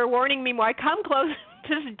louder, warning me more. I come close,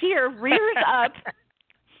 this deer rears up,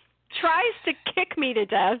 tries to kick me to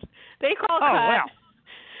death. They call cut. Wow.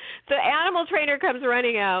 The animal trainer comes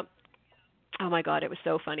running out. Oh, my God, it was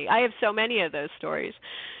so funny. I have so many of those stories.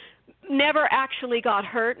 Never actually got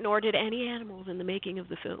hurt, nor did any animals in the making of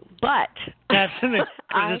the film. But that's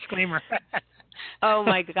a disclaimer. Oh,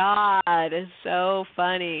 my God, it's so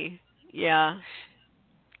funny. Yeah.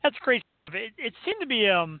 That's great. It seemed to be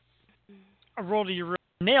a role that you really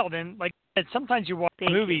nailed. And like I said, sometimes you watch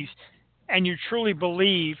movies and you truly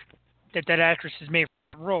believe that actress is made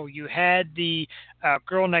for the role. You had the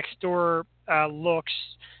girl next door looks,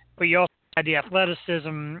 but you also had the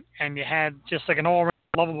athleticism, and you had just like an all-around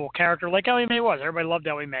lovable character like Ellie Mae was. Everybody loved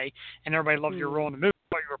Ellie Mae, and everybody loved your role in the movie.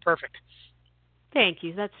 I thought you were perfect. Thank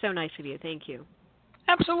you. That's so nice of you. Thank you.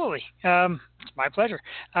 Absolutely. It's my pleasure.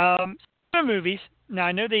 Movies. Now,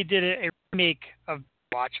 I know they did a remake of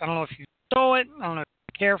Baywatch. I don't know if you saw it. I don't know if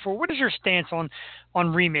you care for. What is your stance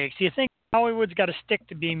on remakes? Do you think Hollywood's got to stick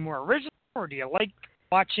to being more original, or do you like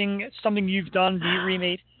watching something you've done be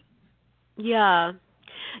remade? Yeah.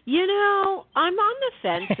 You know, I'm on the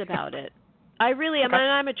fence about it. I really am. Okay.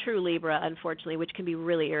 I'm a true Libra, unfortunately, which can be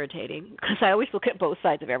really irritating because I always look at both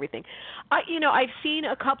sides of everything. I've seen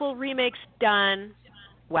a couple remakes done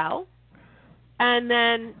well, and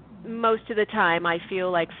then most of the time I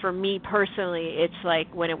feel like for me personally, it's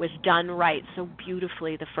like when it was done right so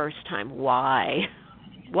beautifully the first time, why?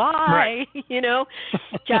 Right.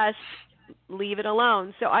 Just leave it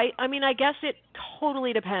alone. So I mean, I guess it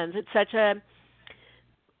totally depends. It's such a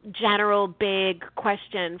general big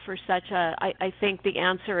question for such a I think the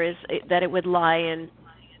answer is that it would lie in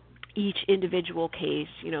each individual case,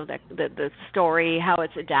 the story, how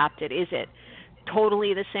it's adapted. Is it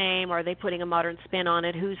totally the same? Are they putting a modern spin on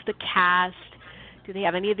it? Who's the cast? Do they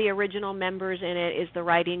have any of the original members in it? Is the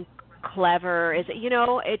writing clever? Is it,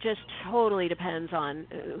 it just totally depends on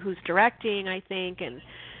who's directing, I think. And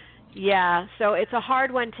yeah, so it's a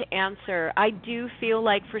hard one to answer. I do feel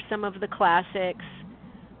like for some of the classics,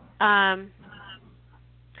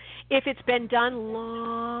 if it's been done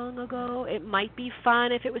long ago, it might be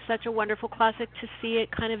fun if it was such a wonderful classic to see it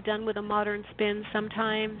kind of done with a modern spin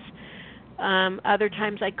sometimes. Other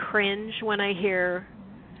times I cringe when I hear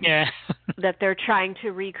that they're trying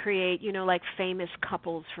to recreate, like famous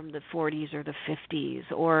couples from the 40s or the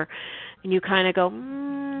 50s, and you kind of go,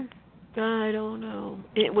 I don't know.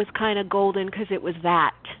 It was kind of golden because it was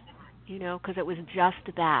that. Because it was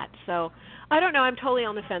just that. So I don't know. I'm totally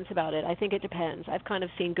on the fence about it. I think it depends. I've kind of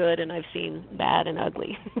seen good and I've seen bad and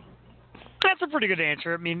ugly. That's a pretty good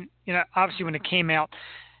answer. I mean, obviously when it came out,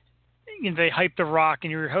 they hyped The Rock,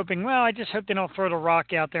 and you were hoping, well, I just hope they don't throw The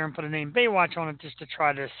Rock out there and put a name Baywatch on it just to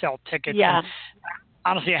try to sell tickets. Yeah. And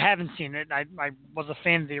honestly, I haven't seen it. I was a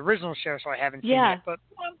fan of the original show, so I haven't seen it. But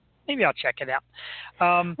maybe I'll check it out.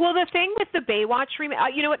 Well, the thing with the Baywatch remake,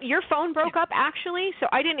 you know what? Your phone broke up, actually, so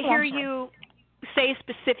I didn't hear you say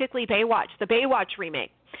specifically Baywatch, the Baywatch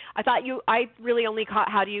remake. I really only caught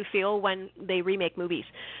how do you feel when they remake movies.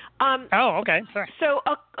 Okay. Sorry. So,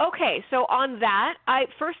 okay. So on that,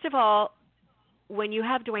 first of all, when you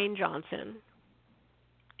have Dwayne Johnson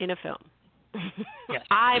in a film, yes.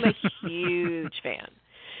 I'm a huge fan.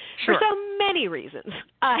 Sure. For so many reasons.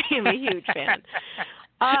 I am a huge fan.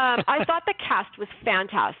 I thought the cast was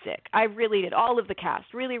fantastic. I really did. All of the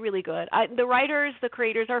cast, really, really good. The writers, the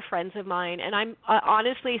creators are friends of mine, and I'm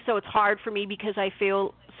honestly, so it's hard for me because I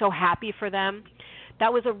feel so happy for them.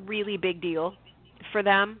 That was a really big deal for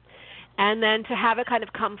them. And then to have it kind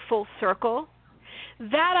of come full circle,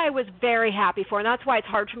 that I was very happy for, and that's why it's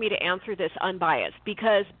hard for me to answer this unbiased,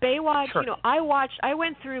 because Baywatch, sure. I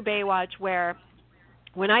went through Baywatch where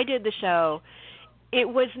when I did the show, it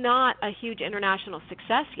was not a huge international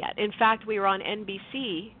success yet. In fact, we were on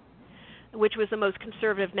NBC, which was the most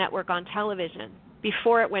conservative network on television,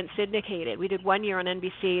 before it went syndicated. We did 1 year on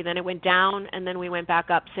NBC, then it went down, and then we went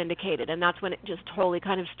back up syndicated, and that's when it just totally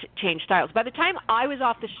kind of changed styles. By the time I was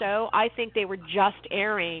off the show, I think they were just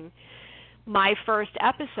airing my first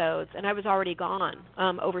episodes, and I was already gone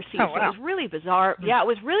overseas. Oh, wow. So it was really bizarre. Yeah, it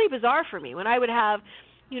was really bizarre for me when I would have,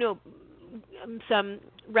 some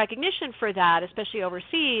recognition for that, especially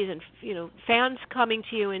overseas, and fans coming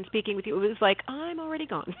to you and speaking with you. It was like, I'm already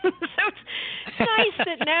gone. So it's nice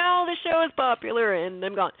that now the show is popular and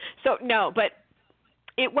I'm gone. So no, but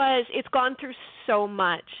it's gone through so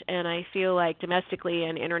much, and I feel like domestically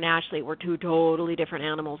and internationally we're two totally different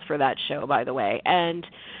animals for that show, by the way. And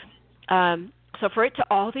so for it to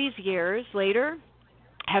all these years later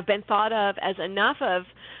have been thought of as enough of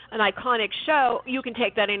an iconic show, you can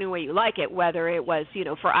take that any way you like it, whether it was,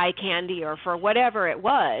 for eye candy or for whatever it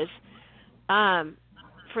was.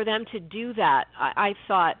 For them to do that, I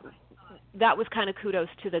thought that was kind of kudos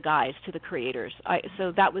to the guys, to the creators.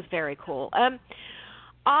 So that was very cool.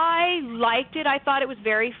 I liked it. I thought it was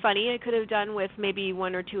very funny. I could have done with maybe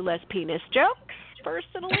one or two less penis jokes,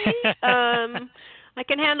 personally. I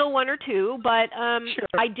can handle one or two, but Sure.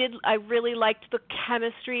 I really liked the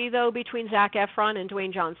chemistry, though, between Zac Efron and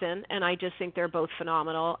Dwayne Johnson, and I just think they're both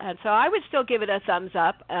phenomenal. And so I would still give it a thumbs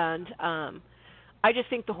up, and I just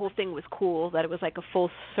think the whole thing was cool, that it was like a full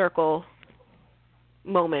circle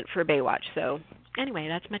moment for Baywatch. So anyway,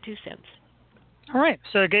 that's my 2 cents. All right,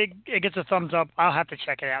 so it gets a thumbs up. I'll have to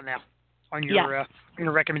check it out now on your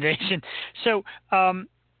recommendation. So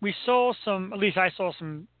we saw at least I saw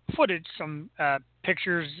some footage, some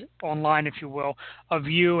pictures online, if you will, of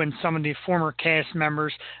you and some of the former cast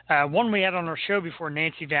members. One we had on our show before,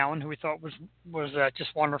 Nancy Vallon, who we thought was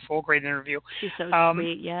just wonderful, great interview. She's so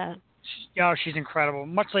sweet, yeah. Yeah, she's incredible.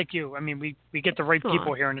 Much like you. I mean, we get the right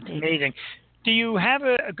people here, and it's amazing. Do you have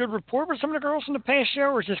a good rapport with some of the girls from the past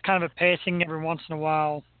show, or is this kind of a passing every once in a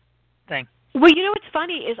while thing? Well, you know what's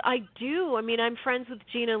funny is I do. I mean, I'm friends with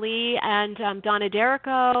Gina Lee and Donna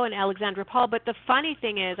Derrico and Alexandra Paul, but the funny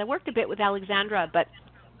thing is I worked a bit with Alexandra, but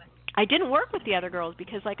I didn't work with the other girls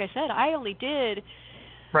because, like I said, I only did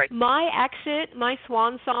my exit, my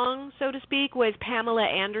swan song, so to speak, was Pamela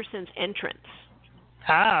Anderson's entrance.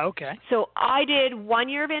 Ah, okay. So I did 1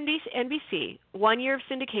 year of NBC, 1 year of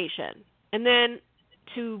syndication, and then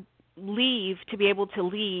to be able to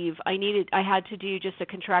leave, I had to do just a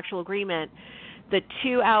contractual agreement, the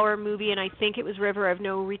 2-hour movie, and I think it was River of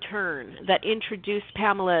No Return, that introduced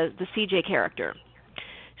Pamela, the CJ character.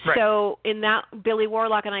 Right. So in that, Billy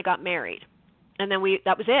Warlock and I got married. And then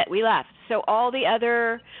that was it. We left. So all the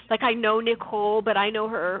other, like I know Nicole, but I know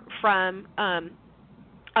her from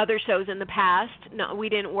other shows in the past. No, we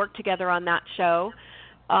didn't work together on that show.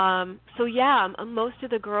 So yeah, most of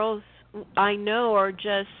the girls I know are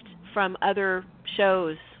just from other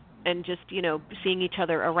shows and just, seeing each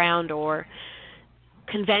other around or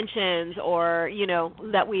conventions or,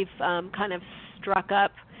 that we've kind of struck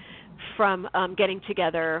up from getting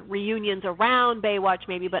together, reunions around Baywatch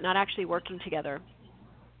maybe, but not actually working together.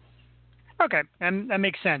 Okay, and that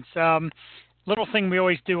makes sense. Little thing we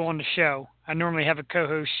always do on the show, I normally have a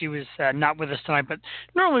co-host. She was not with us tonight, but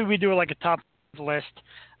normally we do like a top list.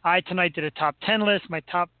 I tonight did a top 10 list, my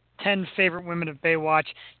top 10 favorite women of Baywatch.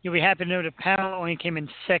 You'll be happy to know that Pamela only came in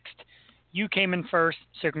 6th. You came in 1st,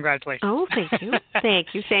 so congratulations. Oh, thank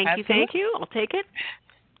you. Thank you. I'll take it.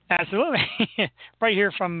 Absolutely. Right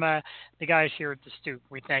here from the guys here at the Stoop.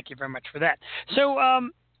 We thank you very much for that. So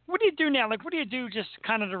what do you do now? Like, what do you do just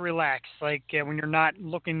kind of to relax? Like when you're not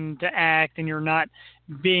looking to act and you're not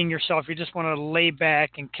being yourself, you just want to lay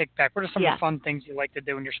back and kick back. What are some of the fun things you like to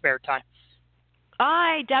do in your spare time?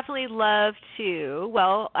 I definitely love to.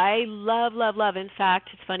 Well, I love. In fact,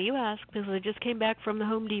 it's funny you ask because I just came back from the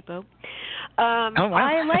Home Depot. Oh, wow.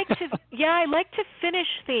 I like to finish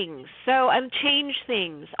things and change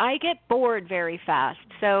things. I get bored very fast.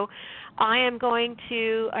 So I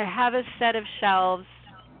have a set of shelves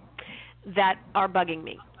that are bugging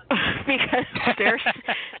me. Because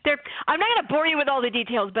I'm not going to bore you with all the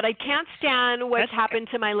details, but I can't stand what's happened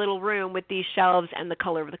to my little room with these shelves and the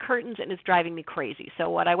color of the curtains, and it's driving me crazy. So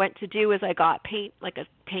what I went to do is I got paint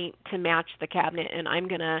to match the cabinet, and I'm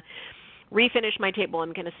going to refinish my table.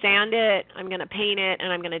 I'm going to sand it, I'm going to paint it,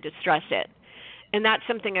 and I'm going to distress it. And that's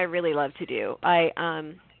something I really love to do. I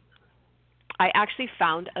actually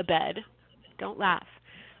found a bed. Don't laugh.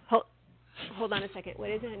 Hold on a second. What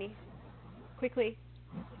is it, honey? Quickly.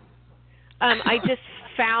 I just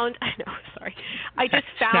found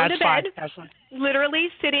a bed literally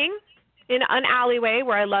sitting in an alleyway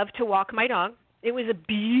where I love to walk my dog. It was a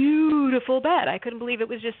beautiful bed. I couldn't believe it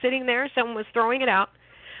was just sitting there. Someone was throwing it out.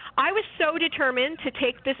 I was so determined to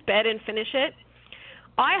take this bed and finish it.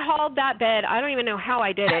 I hauled that bed, I don't even know how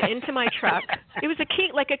I did it, into my truck. It was a king,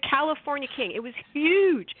 like a California king. It was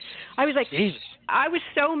huge. I was like, Jesus. I was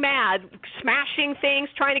so mad, smashing things,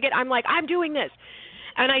 I'm doing this.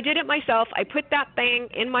 And I did it myself. I put that thing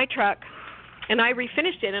in my truck, and I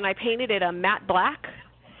refinished it, and I painted it a matte black,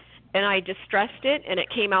 and I distressed it, and it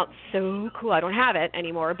came out so cool. I don't have it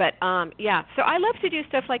anymore, but yeah. So I love to do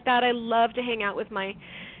stuff like that. I love to hang out with my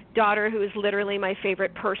daughter, who is literally my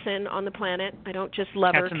favorite person on the planet. I don't just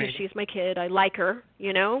love her because she's my kid. I like her,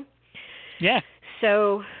 Yeah.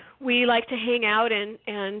 So we like to hang out, and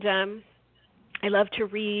I love to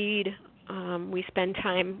read. We spend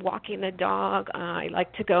time walking the dog. I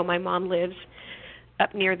like to go. My mom lives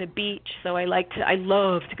up near the beach, so I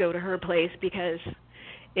love to go to her place because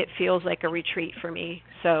it feels like a retreat for me.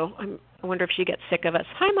 So I wonder if she gets sick of us.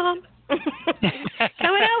 Hi, Mom.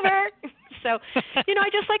 Coming over. So, I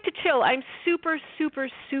just like to chill. I'm super, super,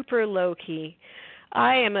 super low key.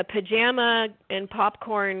 I am a pajama and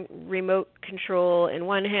popcorn remote control in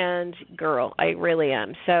one hand girl. I really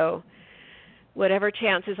am. So whatever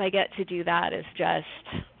chances I get to do that is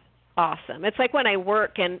just awesome. It's like when I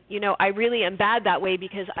work, and I really am bad that way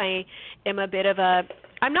because I am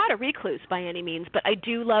I'm not a recluse by any means, but I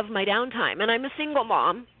do love my downtime, and I'm a single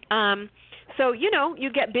mom. So you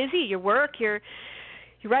get busy, you work, you're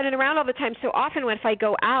running around all the time. So often if I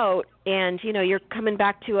go out and you're coming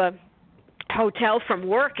back to a hotel from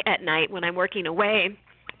work at night when I'm working away,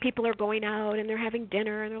 people are going out and they're having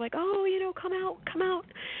dinner and they're like, oh, come out.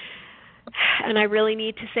 And I really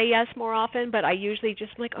need to say yes more often, but I usually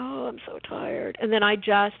just like, oh, I'm so tired. And then I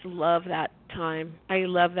just love that time. I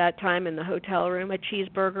love that time in the hotel room, a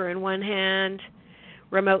cheeseburger in one hand,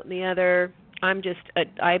 remote in the other. I'm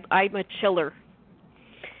a chiller.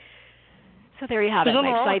 So there you have it,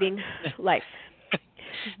 my exciting life.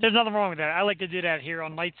 There's nothing wrong with that. I like to do that here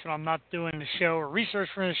on nights when I'm not doing the show or research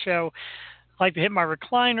for the show. I like to hit my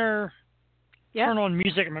recliner, turn on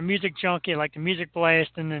music. I'm a music junkie. I like the music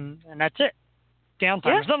blast, and that's it. Downtime.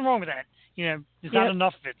 There's nothing wrong with that. There's not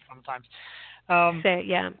enough of it sometimes.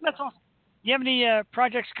 That's awesome. Do you have any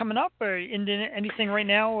projects coming up or into anything right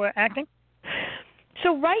now acting?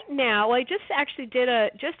 So right now, I just actually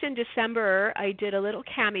just in December, I did a little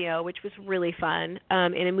cameo, which was really fun,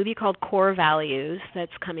 in a movie called Core Values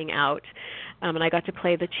that's coming out, and I got to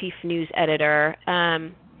play the chief news editor.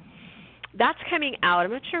 That's coming out.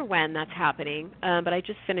 I'm not sure when that's happening, but I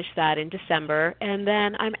just finished that in December. And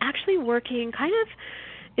then I'm actually working kind of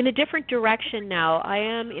in a different direction now. I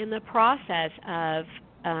am in the process of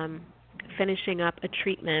finishing up a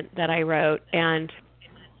treatment that I wrote and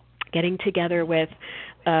getting together with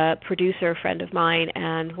a producer friend of mine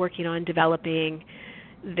and working on developing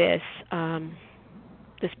this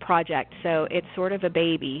project. So it's sort of a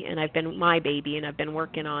baby, and I've been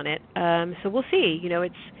working on it. So we'll see.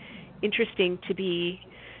 It's interesting to be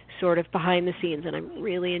sort of behind the scenes, and I'm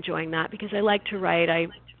really enjoying that because I like to write. I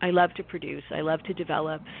love to produce. I love to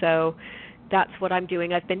develop. So that's what I'm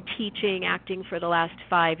doing. I've been teaching acting for the last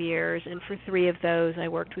 5 years, and for 3 of those I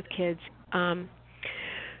worked with kids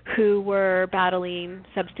who were battling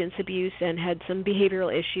substance abuse and had some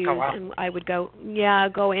behavioral issues. Oh, wow. And I would go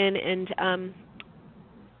in and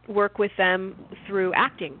work with them through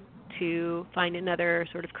acting to find another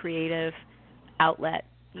sort of creative outlet,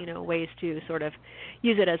 ways to sort of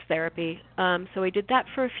use it as therapy. So I did that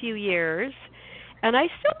for a few years. And I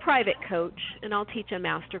still private coach, and I'll teach a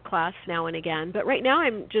master class now and again. But right now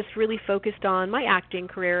I'm just really focused on my acting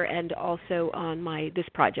career and also on this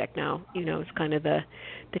project now. It's kind of the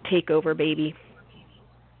takeover baby.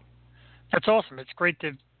 That's awesome. It's great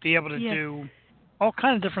to be able to do all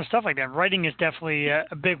kinds of different stuff like that. Writing is definitely a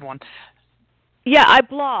big one. Yeah, I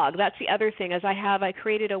blog. That's the other thing. I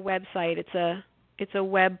created a website. It's a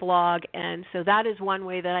web blog, and so that is one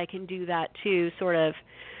way that I can do that too, sort of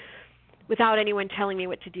without anyone telling me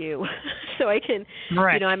what to do. So I can,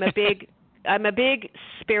 I'm a big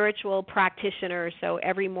spiritual practitioner. So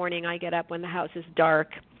every morning I get up when the house is dark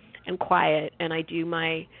and quiet, and I do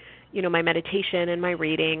my meditation and my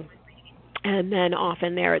reading. And then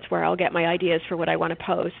often there it's where I'll get my ideas for what I want to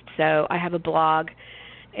post. So I have a blog,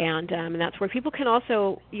 and that's where people can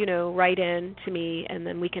also, write in to me, and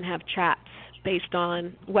then we can have chats based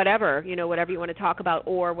on whatever you want to talk about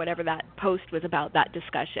or whatever that post was about, that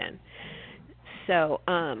discussion. So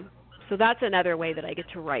that's another way that I get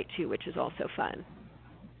to write too, which is also fun.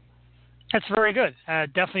 That's very good.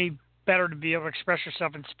 Definitely better to be able to express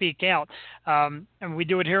yourself and speak out. And we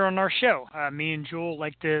do it here on our show. Me and Jewel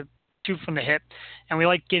like to shoot from the hip, and we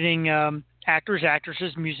like getting actors,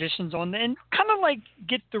 actresses, musicians on and kind of like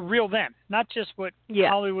get the real them, not just what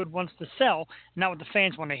Hollywood wants to sell, not what the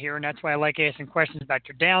fans want to hear. And that's why I like asking questions about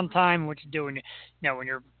your downtime, what you do when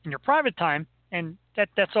you're in your private time. And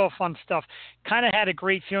that's all fun stuff. Kind of had a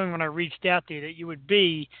great feeling when I reached out to you that you would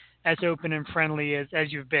be as open and friendly as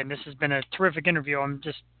you've been. This has been a terrific interview. I'm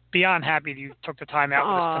just beyond happy that you took the time out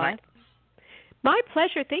with us tonight. My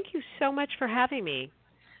pleasure. Thank you so much for having me.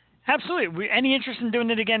 Absolutely. Any interest in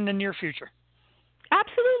doing it again in the near future?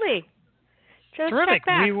 Absolutely. Just terrific. Check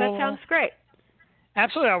back. That sounds great.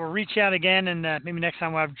 Absolutely. I will reach out again, and maybe next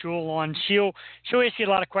time we'll have Jewel on. She'll ask you a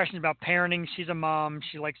lot of questions about parenting. She's a mom.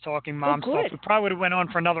 She likes talking mom stuff. We probably would have went on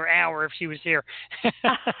for another hour if she was here.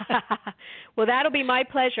 Well, that'll be my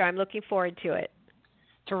pleasure. I'm looking forward to it.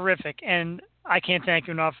 Terrific. And I can't thank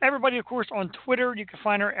you enough. Everybody, of course, on Twitter, you can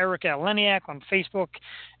find her, Erika Eleniak. On Facebook,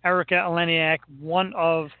 Erika Eleniak, one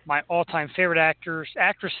of my all-time favorite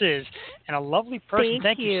actresses, and a lovely person.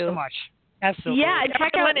 Thank you so much. Absolutely. Yeah, and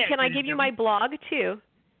check out, can I give you my blog, too?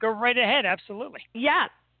 Go right ahead. Absolutely. Yeah.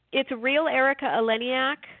 It's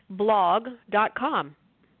realerikaeleniakblog.com.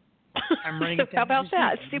 I'm writing So it how down as about we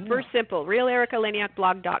that? speak. Super simple.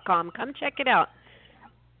 realerikaeleniakblog.com. Come check it out.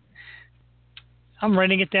 I'm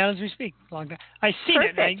writing it down as we speak. I see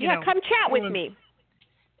it. Perfect. Come chat with me.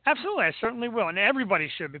 Absolutely, I certainly will, and everybody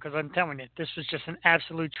should, because I'm telling you, this was just an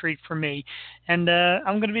absolute treat for me, and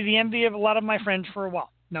I'm going to be the envy of a lot of my friends for a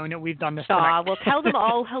while, knowing that we've done this tonight. Well, tell them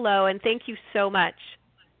all hello, and thank you so much.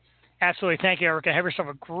 Absolutely. Thank you, Erika. Have yourself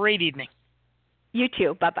a great evening. You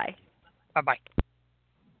too. Bye-bye. Bye-bye.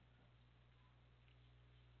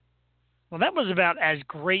 Well, that was about as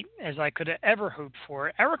great as I could have ever hoped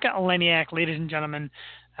for. Erika Eleniak, ladies and gentlemen,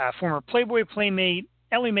 former Playboy Playmate,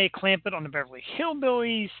 Ellie Mae Clampett on the Beverly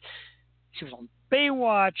Hillbillies. She was on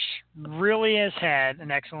Baywatch. Really has had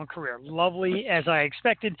an excellent career. Lovely as I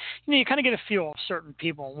expected. You kind of get a feel of certain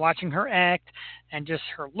people. Watching her act and just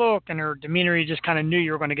her look and her demeanor, you just kind of knew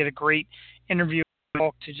you were going to get a great interview,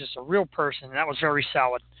 talk to just a real person. And that was very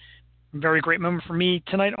solid. Very great moment for me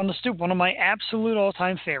tonight on the Stoop. One of my absolute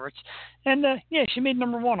all-time favorites. And, she made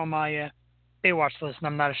number one on my Baywatch list, and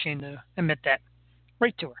I'm not ashamed to admit that.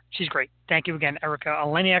 Right to her. She's great. Thank you again, Erika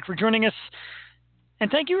Eleniak, for joining us. And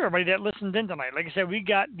thank you, everybody, that listened in tonight. Like I said, we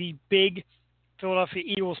got the big Philadelphia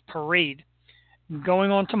Eagles parade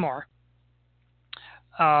going on tomorrow.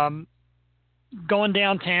 Going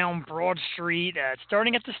downtown, Broad Street,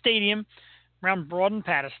 starting at the stadium around Broad and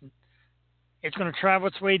Patterson. It's going to travel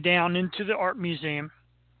its way down into the Art Museum.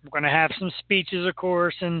 We're going to have some speeches, of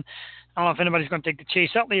course, and I don't know if anybody's going to take the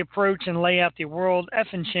Chase Utley approach and lay out the world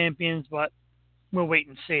effing champions, but we'll wait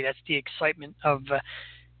and see. That's the excitement of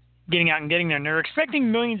getting out and getting there. And they're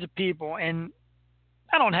expecting millions of people, and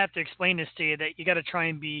I don't have to explain this to you, that you got to try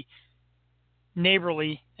and be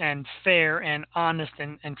neighborly and fair and honest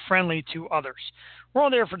and friendly to others. We're all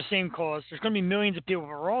there for the same cause. There's going to be millions of people,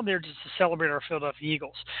 but we're all there just to celebrate our Philadelphia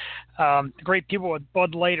Eagles. The great people at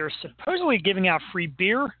Bud Light are supposedly giving out free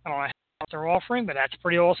beer. I don't know what they're offering, but that's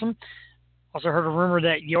pretty awesome. Also heard a rumor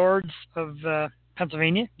that Yards of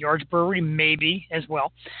Pennsylvania, Yards Brewery, maybe as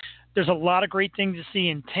well. There's a lot of great things to see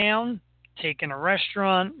in town. Take in a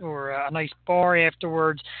restaurant or a nice bar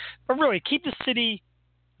afterwards. But really, keep the city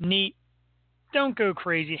neat. Don't go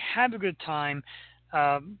crazy. Have a good time.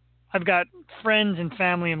 I've got friends and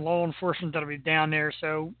family and law enforcement that'll be down there,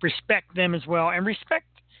 so respect them as well. And respect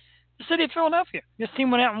the city of Philadelphia. This team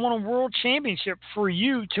went out and won a world championship for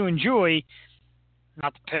you to enjoy,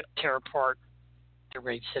 not to tear apart the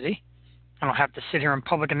great city. I don't have to sit here in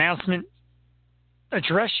public announcement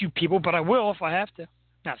address you people, but I will if I have to.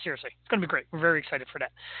 No, seriously. It's going to be great. We're very excited for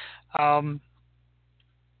that.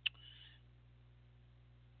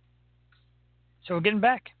 So we're getting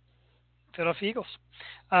back. Philadelphia Eagles.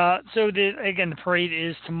 The parade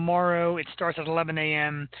is tomorrow. It starts at 11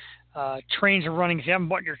 a.m. Trains are running. If you haven't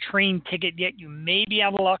bought your train ticket yet, you may be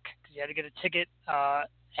out of luck because you had to get a ticket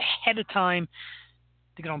ahead of time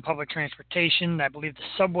to get on public transportation. I believe the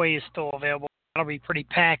subway is still available. That'll be pretty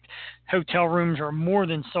packed. Hotel rooms are more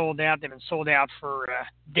than sold out. They've been sold out for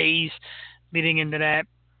days leading into that.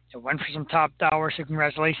 It went for some top dollar, so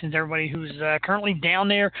congratulations to everybody who's currently down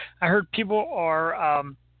there. I heard people are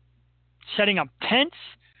setting up tents.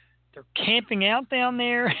 They're camping out down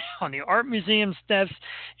there on the Art Museum steps.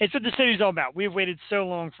 It's what the city's all about. We've waited so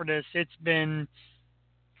long for this. It's been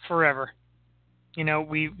forever. You know,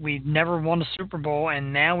 we never won a Super Bowl,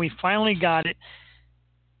 and now we finally got it,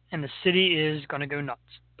 and the city is going to go nuts.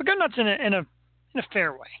 But go nuts in a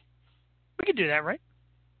fair way. We could do that, right?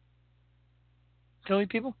 Philly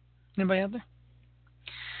people? Anybody out there?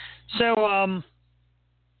 So,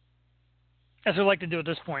 as we like to do at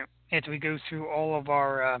this point, after we go through all of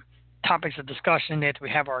our topics of discussion, after we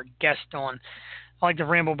have our guest on, I like to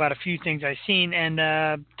ramble about a few things I've seen.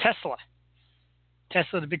 And Tesla,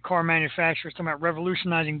 the big car manufacturer, is talking about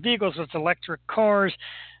revolutionizing vehicles with electric cars.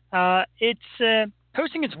 It's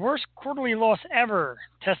posting its worst quarterly loss ever.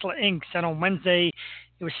 Tesla Inc. said on Wednesday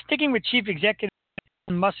it was sticking with chief executive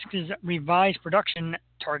Musk's revised production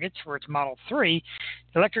targets for its Model 3,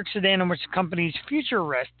 the electric sedan on which the company's future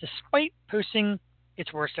rests, despite posting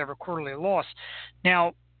its worst ever quarterly loss.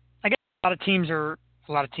 Now, I guess a lot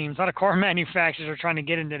of car manufacturers are trying to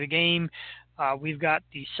get into the game. We've got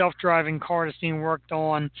the self-driving car that's being worked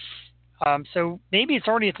on. So maybe it's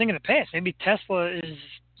already a thing of the past. Maybe Tesla is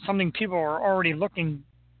something people are already looking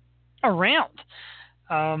around.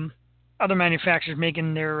 Other manufacturers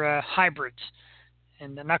making their hybrids.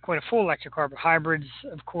 And not quite a full electric car, but hybrids,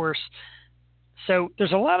 of course. So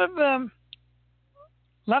there's a lot of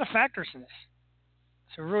factors in this.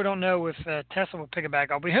 So we really don't know if Tesla will pick it back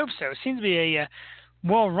up. We hope so. It seems to be a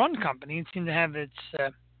well-run company. It seems to have its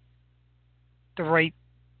the right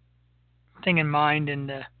thing in mind,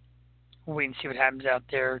 and we'll wait and see what happens out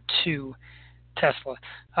there to Tesla.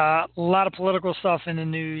 A lot of political stuff in the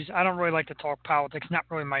news. I don't really like to talk politics, not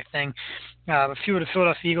really my thing. A few of the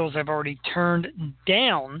Philadelphia Eagles have already turned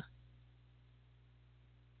down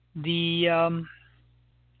the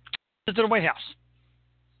to the White House.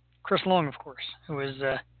 Chris Long, of course, who has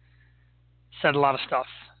said a lot of stuff.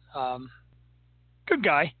 Good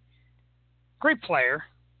guy, great player,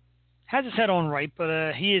 has his head on right,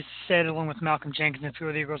 but he has said, along with Malcolm Jenkins and a few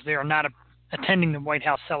of the Eagles, they are not attending the White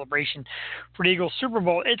House celebration for the Eagles Super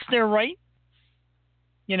Bowl. It's their right.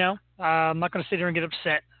 You know, I'm not going to sit here and get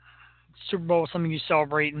upset. Super Bowl is something you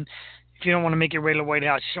celebrate, and if you don't want to make your way to the White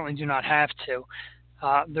House, you certainly do not have to.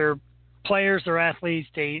 They're players, they're athletes,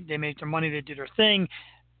 they make their money, they do their thing.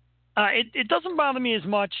 It doesn't bother me as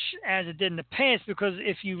much as it did in the past, because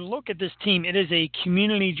if you look at this team, it is a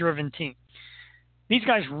community-driven team. These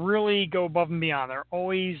guys really go above and beyond. They're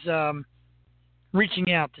always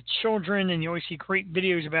reaching out to children, and you always see great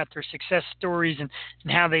videos about their success stories and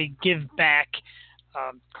how they give back.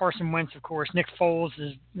 Carson Wentz, of course. Nick Foles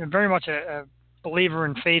is very much a believer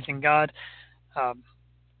in faith in God.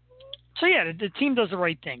 So, yeah, the team does the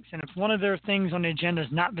right things. And if one of their things on the agenda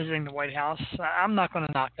is not visiting the White House, I'm not going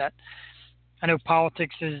to knock that. I know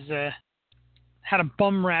politics has had a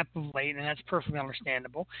bum rap of late, and that's perfectly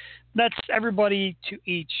understandable. That's everybody to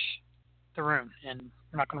each their own, and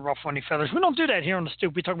we're not going to ruffle any feathers. We don't do that here on the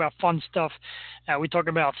Stoop. We talk about fun stuff. We talk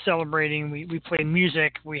about celebrating. We play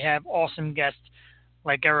music. We have awesome guests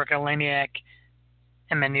like Erika Eleniak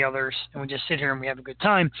and many others, and we just sit here and we have a good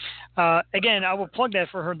time. Again, I will plug that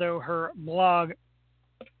for her, though, her blog,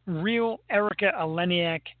 Real Erika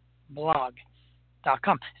Eleniak blog.com.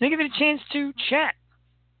 And they give you a chance to chat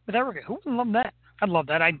with Erika. Who wouldn't love that? I'd love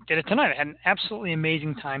that. I did it tonight. I had an absolutely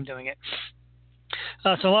amazing time doing it. So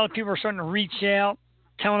a lot of people are starting to reach out,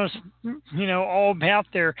 telling us, all about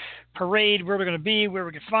their parade, where we're going to be, where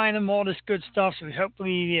we can find them, all this good stuff. So we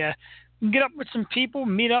hopefully get up with some people,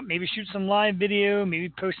 meet up, maybe shoot some live video, maybe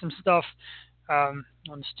post some stuff on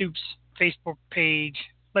the Stoop's Facebook page.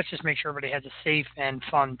 Let's just make sure everybody has a safe and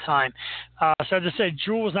fun time. So as I said,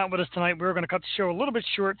 Jewel is not with us tonight. We're going to cut the show a little bit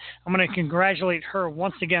short. I'm going to congratulate her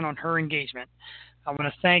once again on her engagement. I want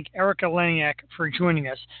to thank Erika Eleniak for joining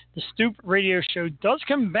us. The Stoop Radio Show does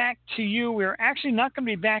come back to you. We're actually not going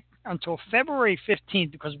to be back until February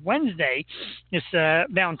 15th, because Wednesday is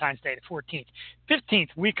Valentine's Day, the 14th. 15th,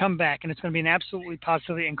 we come back, and it's going to be an absolutely,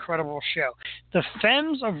 positively incredible show. The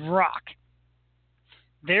Femmes of Rock,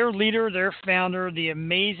 their leader, their founder, the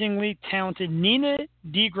amazingly talented Nina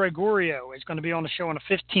DiGregorio, is going to be on the show on the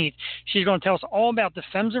 15th. She's going to tell us all about the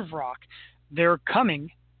Femmes of Rock. They're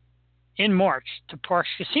coming in March to Parks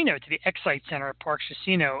Casino, to the Excite Center at Parks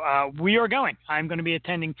Casino. We are going. I'm going to be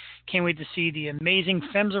attending. Can't wait to see the amazing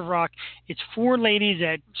Femmes of Rock. It's 4 ladies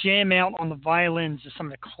that jam out on the violins of some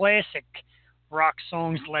of the classic rock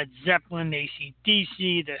songs, Led Zeppelin,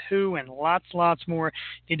 AC/DC, The Who, and lots more.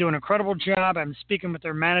 They do an incredible job. I'm speaking with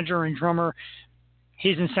their manager and drummer.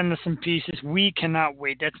 He's been sending us some pieces. We cannot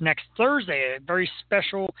wait. That's next Thursday, a very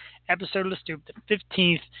special episode of The Stoop, the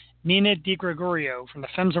 15th. Nina DiGregorio from the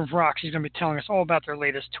Femmes of Rock. She's going to be telling us all about their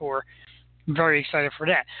latest tour. I'm very excited for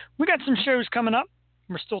that. We got some shows coming up.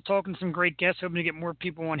 We're still talking to some great guests, hoping to get more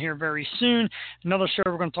people on here very soon. Another show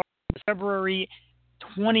we're going to talk about February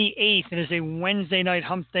 28th. It is a Wednesday night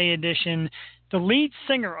hump day edition. The lead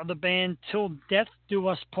singer of the band Till Death Do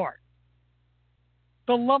Us Part,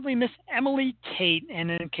 the lovely Miss Emily Tate.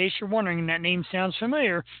 And in case you're wondering, that name sounds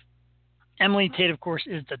familiar, Emily Tate, of course,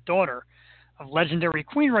 is the daughter of legendary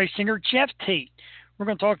Queen Ray singer Jeff Tate. We're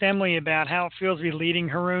going to talk to Emily about how it feels to be leading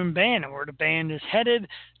her own band and where the band is headed.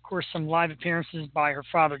 Of course, some live appearances by her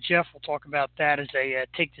father, Jeff. We'll talk about that as they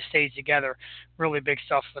take the stage together. Really big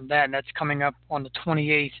stuff for that, and that's coming up on the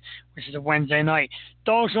 28th, which is a Wednesday night.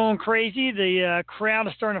 Dogs going crazy. The crowd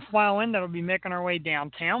is starting to file in. That'll be making our way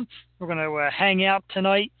downtown. We're going to hang out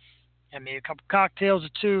tonight and maybe a couple cocktails or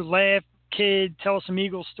two, laugh, kid, tell some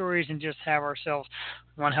Eagle stories, and just have ourselves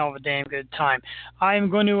one hell of a damn good time. I'm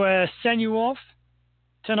going to send you off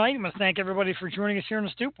tonight. I'm going to thank everybody for joining us here on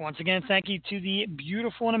the Stoop. Once again, thank you to the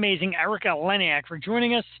beautiful and amazing Erika Eleniak for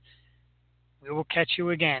joining us. We will catch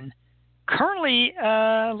you again. Currently,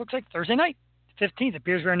 looks like Thursday night, 15th.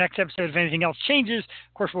 Appears our next episode. If anything else changes,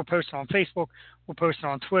 of course, we'll post it on Facebook. We'll post it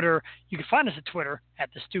on Twitter. You can find us at Twitter at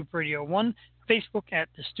The Stoop Radio 1, Facebook at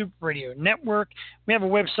The Stoop Radio Network. We have a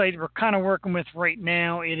website we're kind of working with right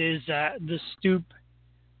now. It is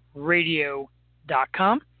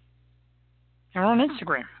thestoopradio.com. And we're on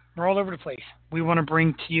Instagram. We're all over the place. We want to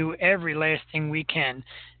bring to you every last thing we can.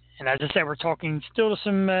 And as I said, we're talking still to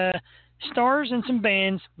some stars and some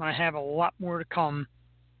bands. I have a lot more to come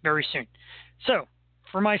very soon. So,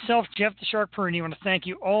 for myself, Jeff the Shark Perini, I want to thank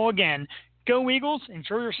you all again. Go Eagles.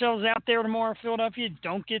 Enjoy yourselves out there tomorrow in Philadelphia.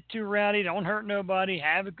 Don't get too rowdy. Don't hurt nobody.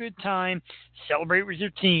 Have a good time. Celebrate with your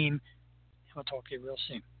team. I'll talk to you real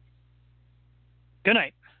soon. Good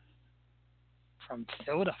night from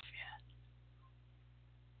Philadelphia.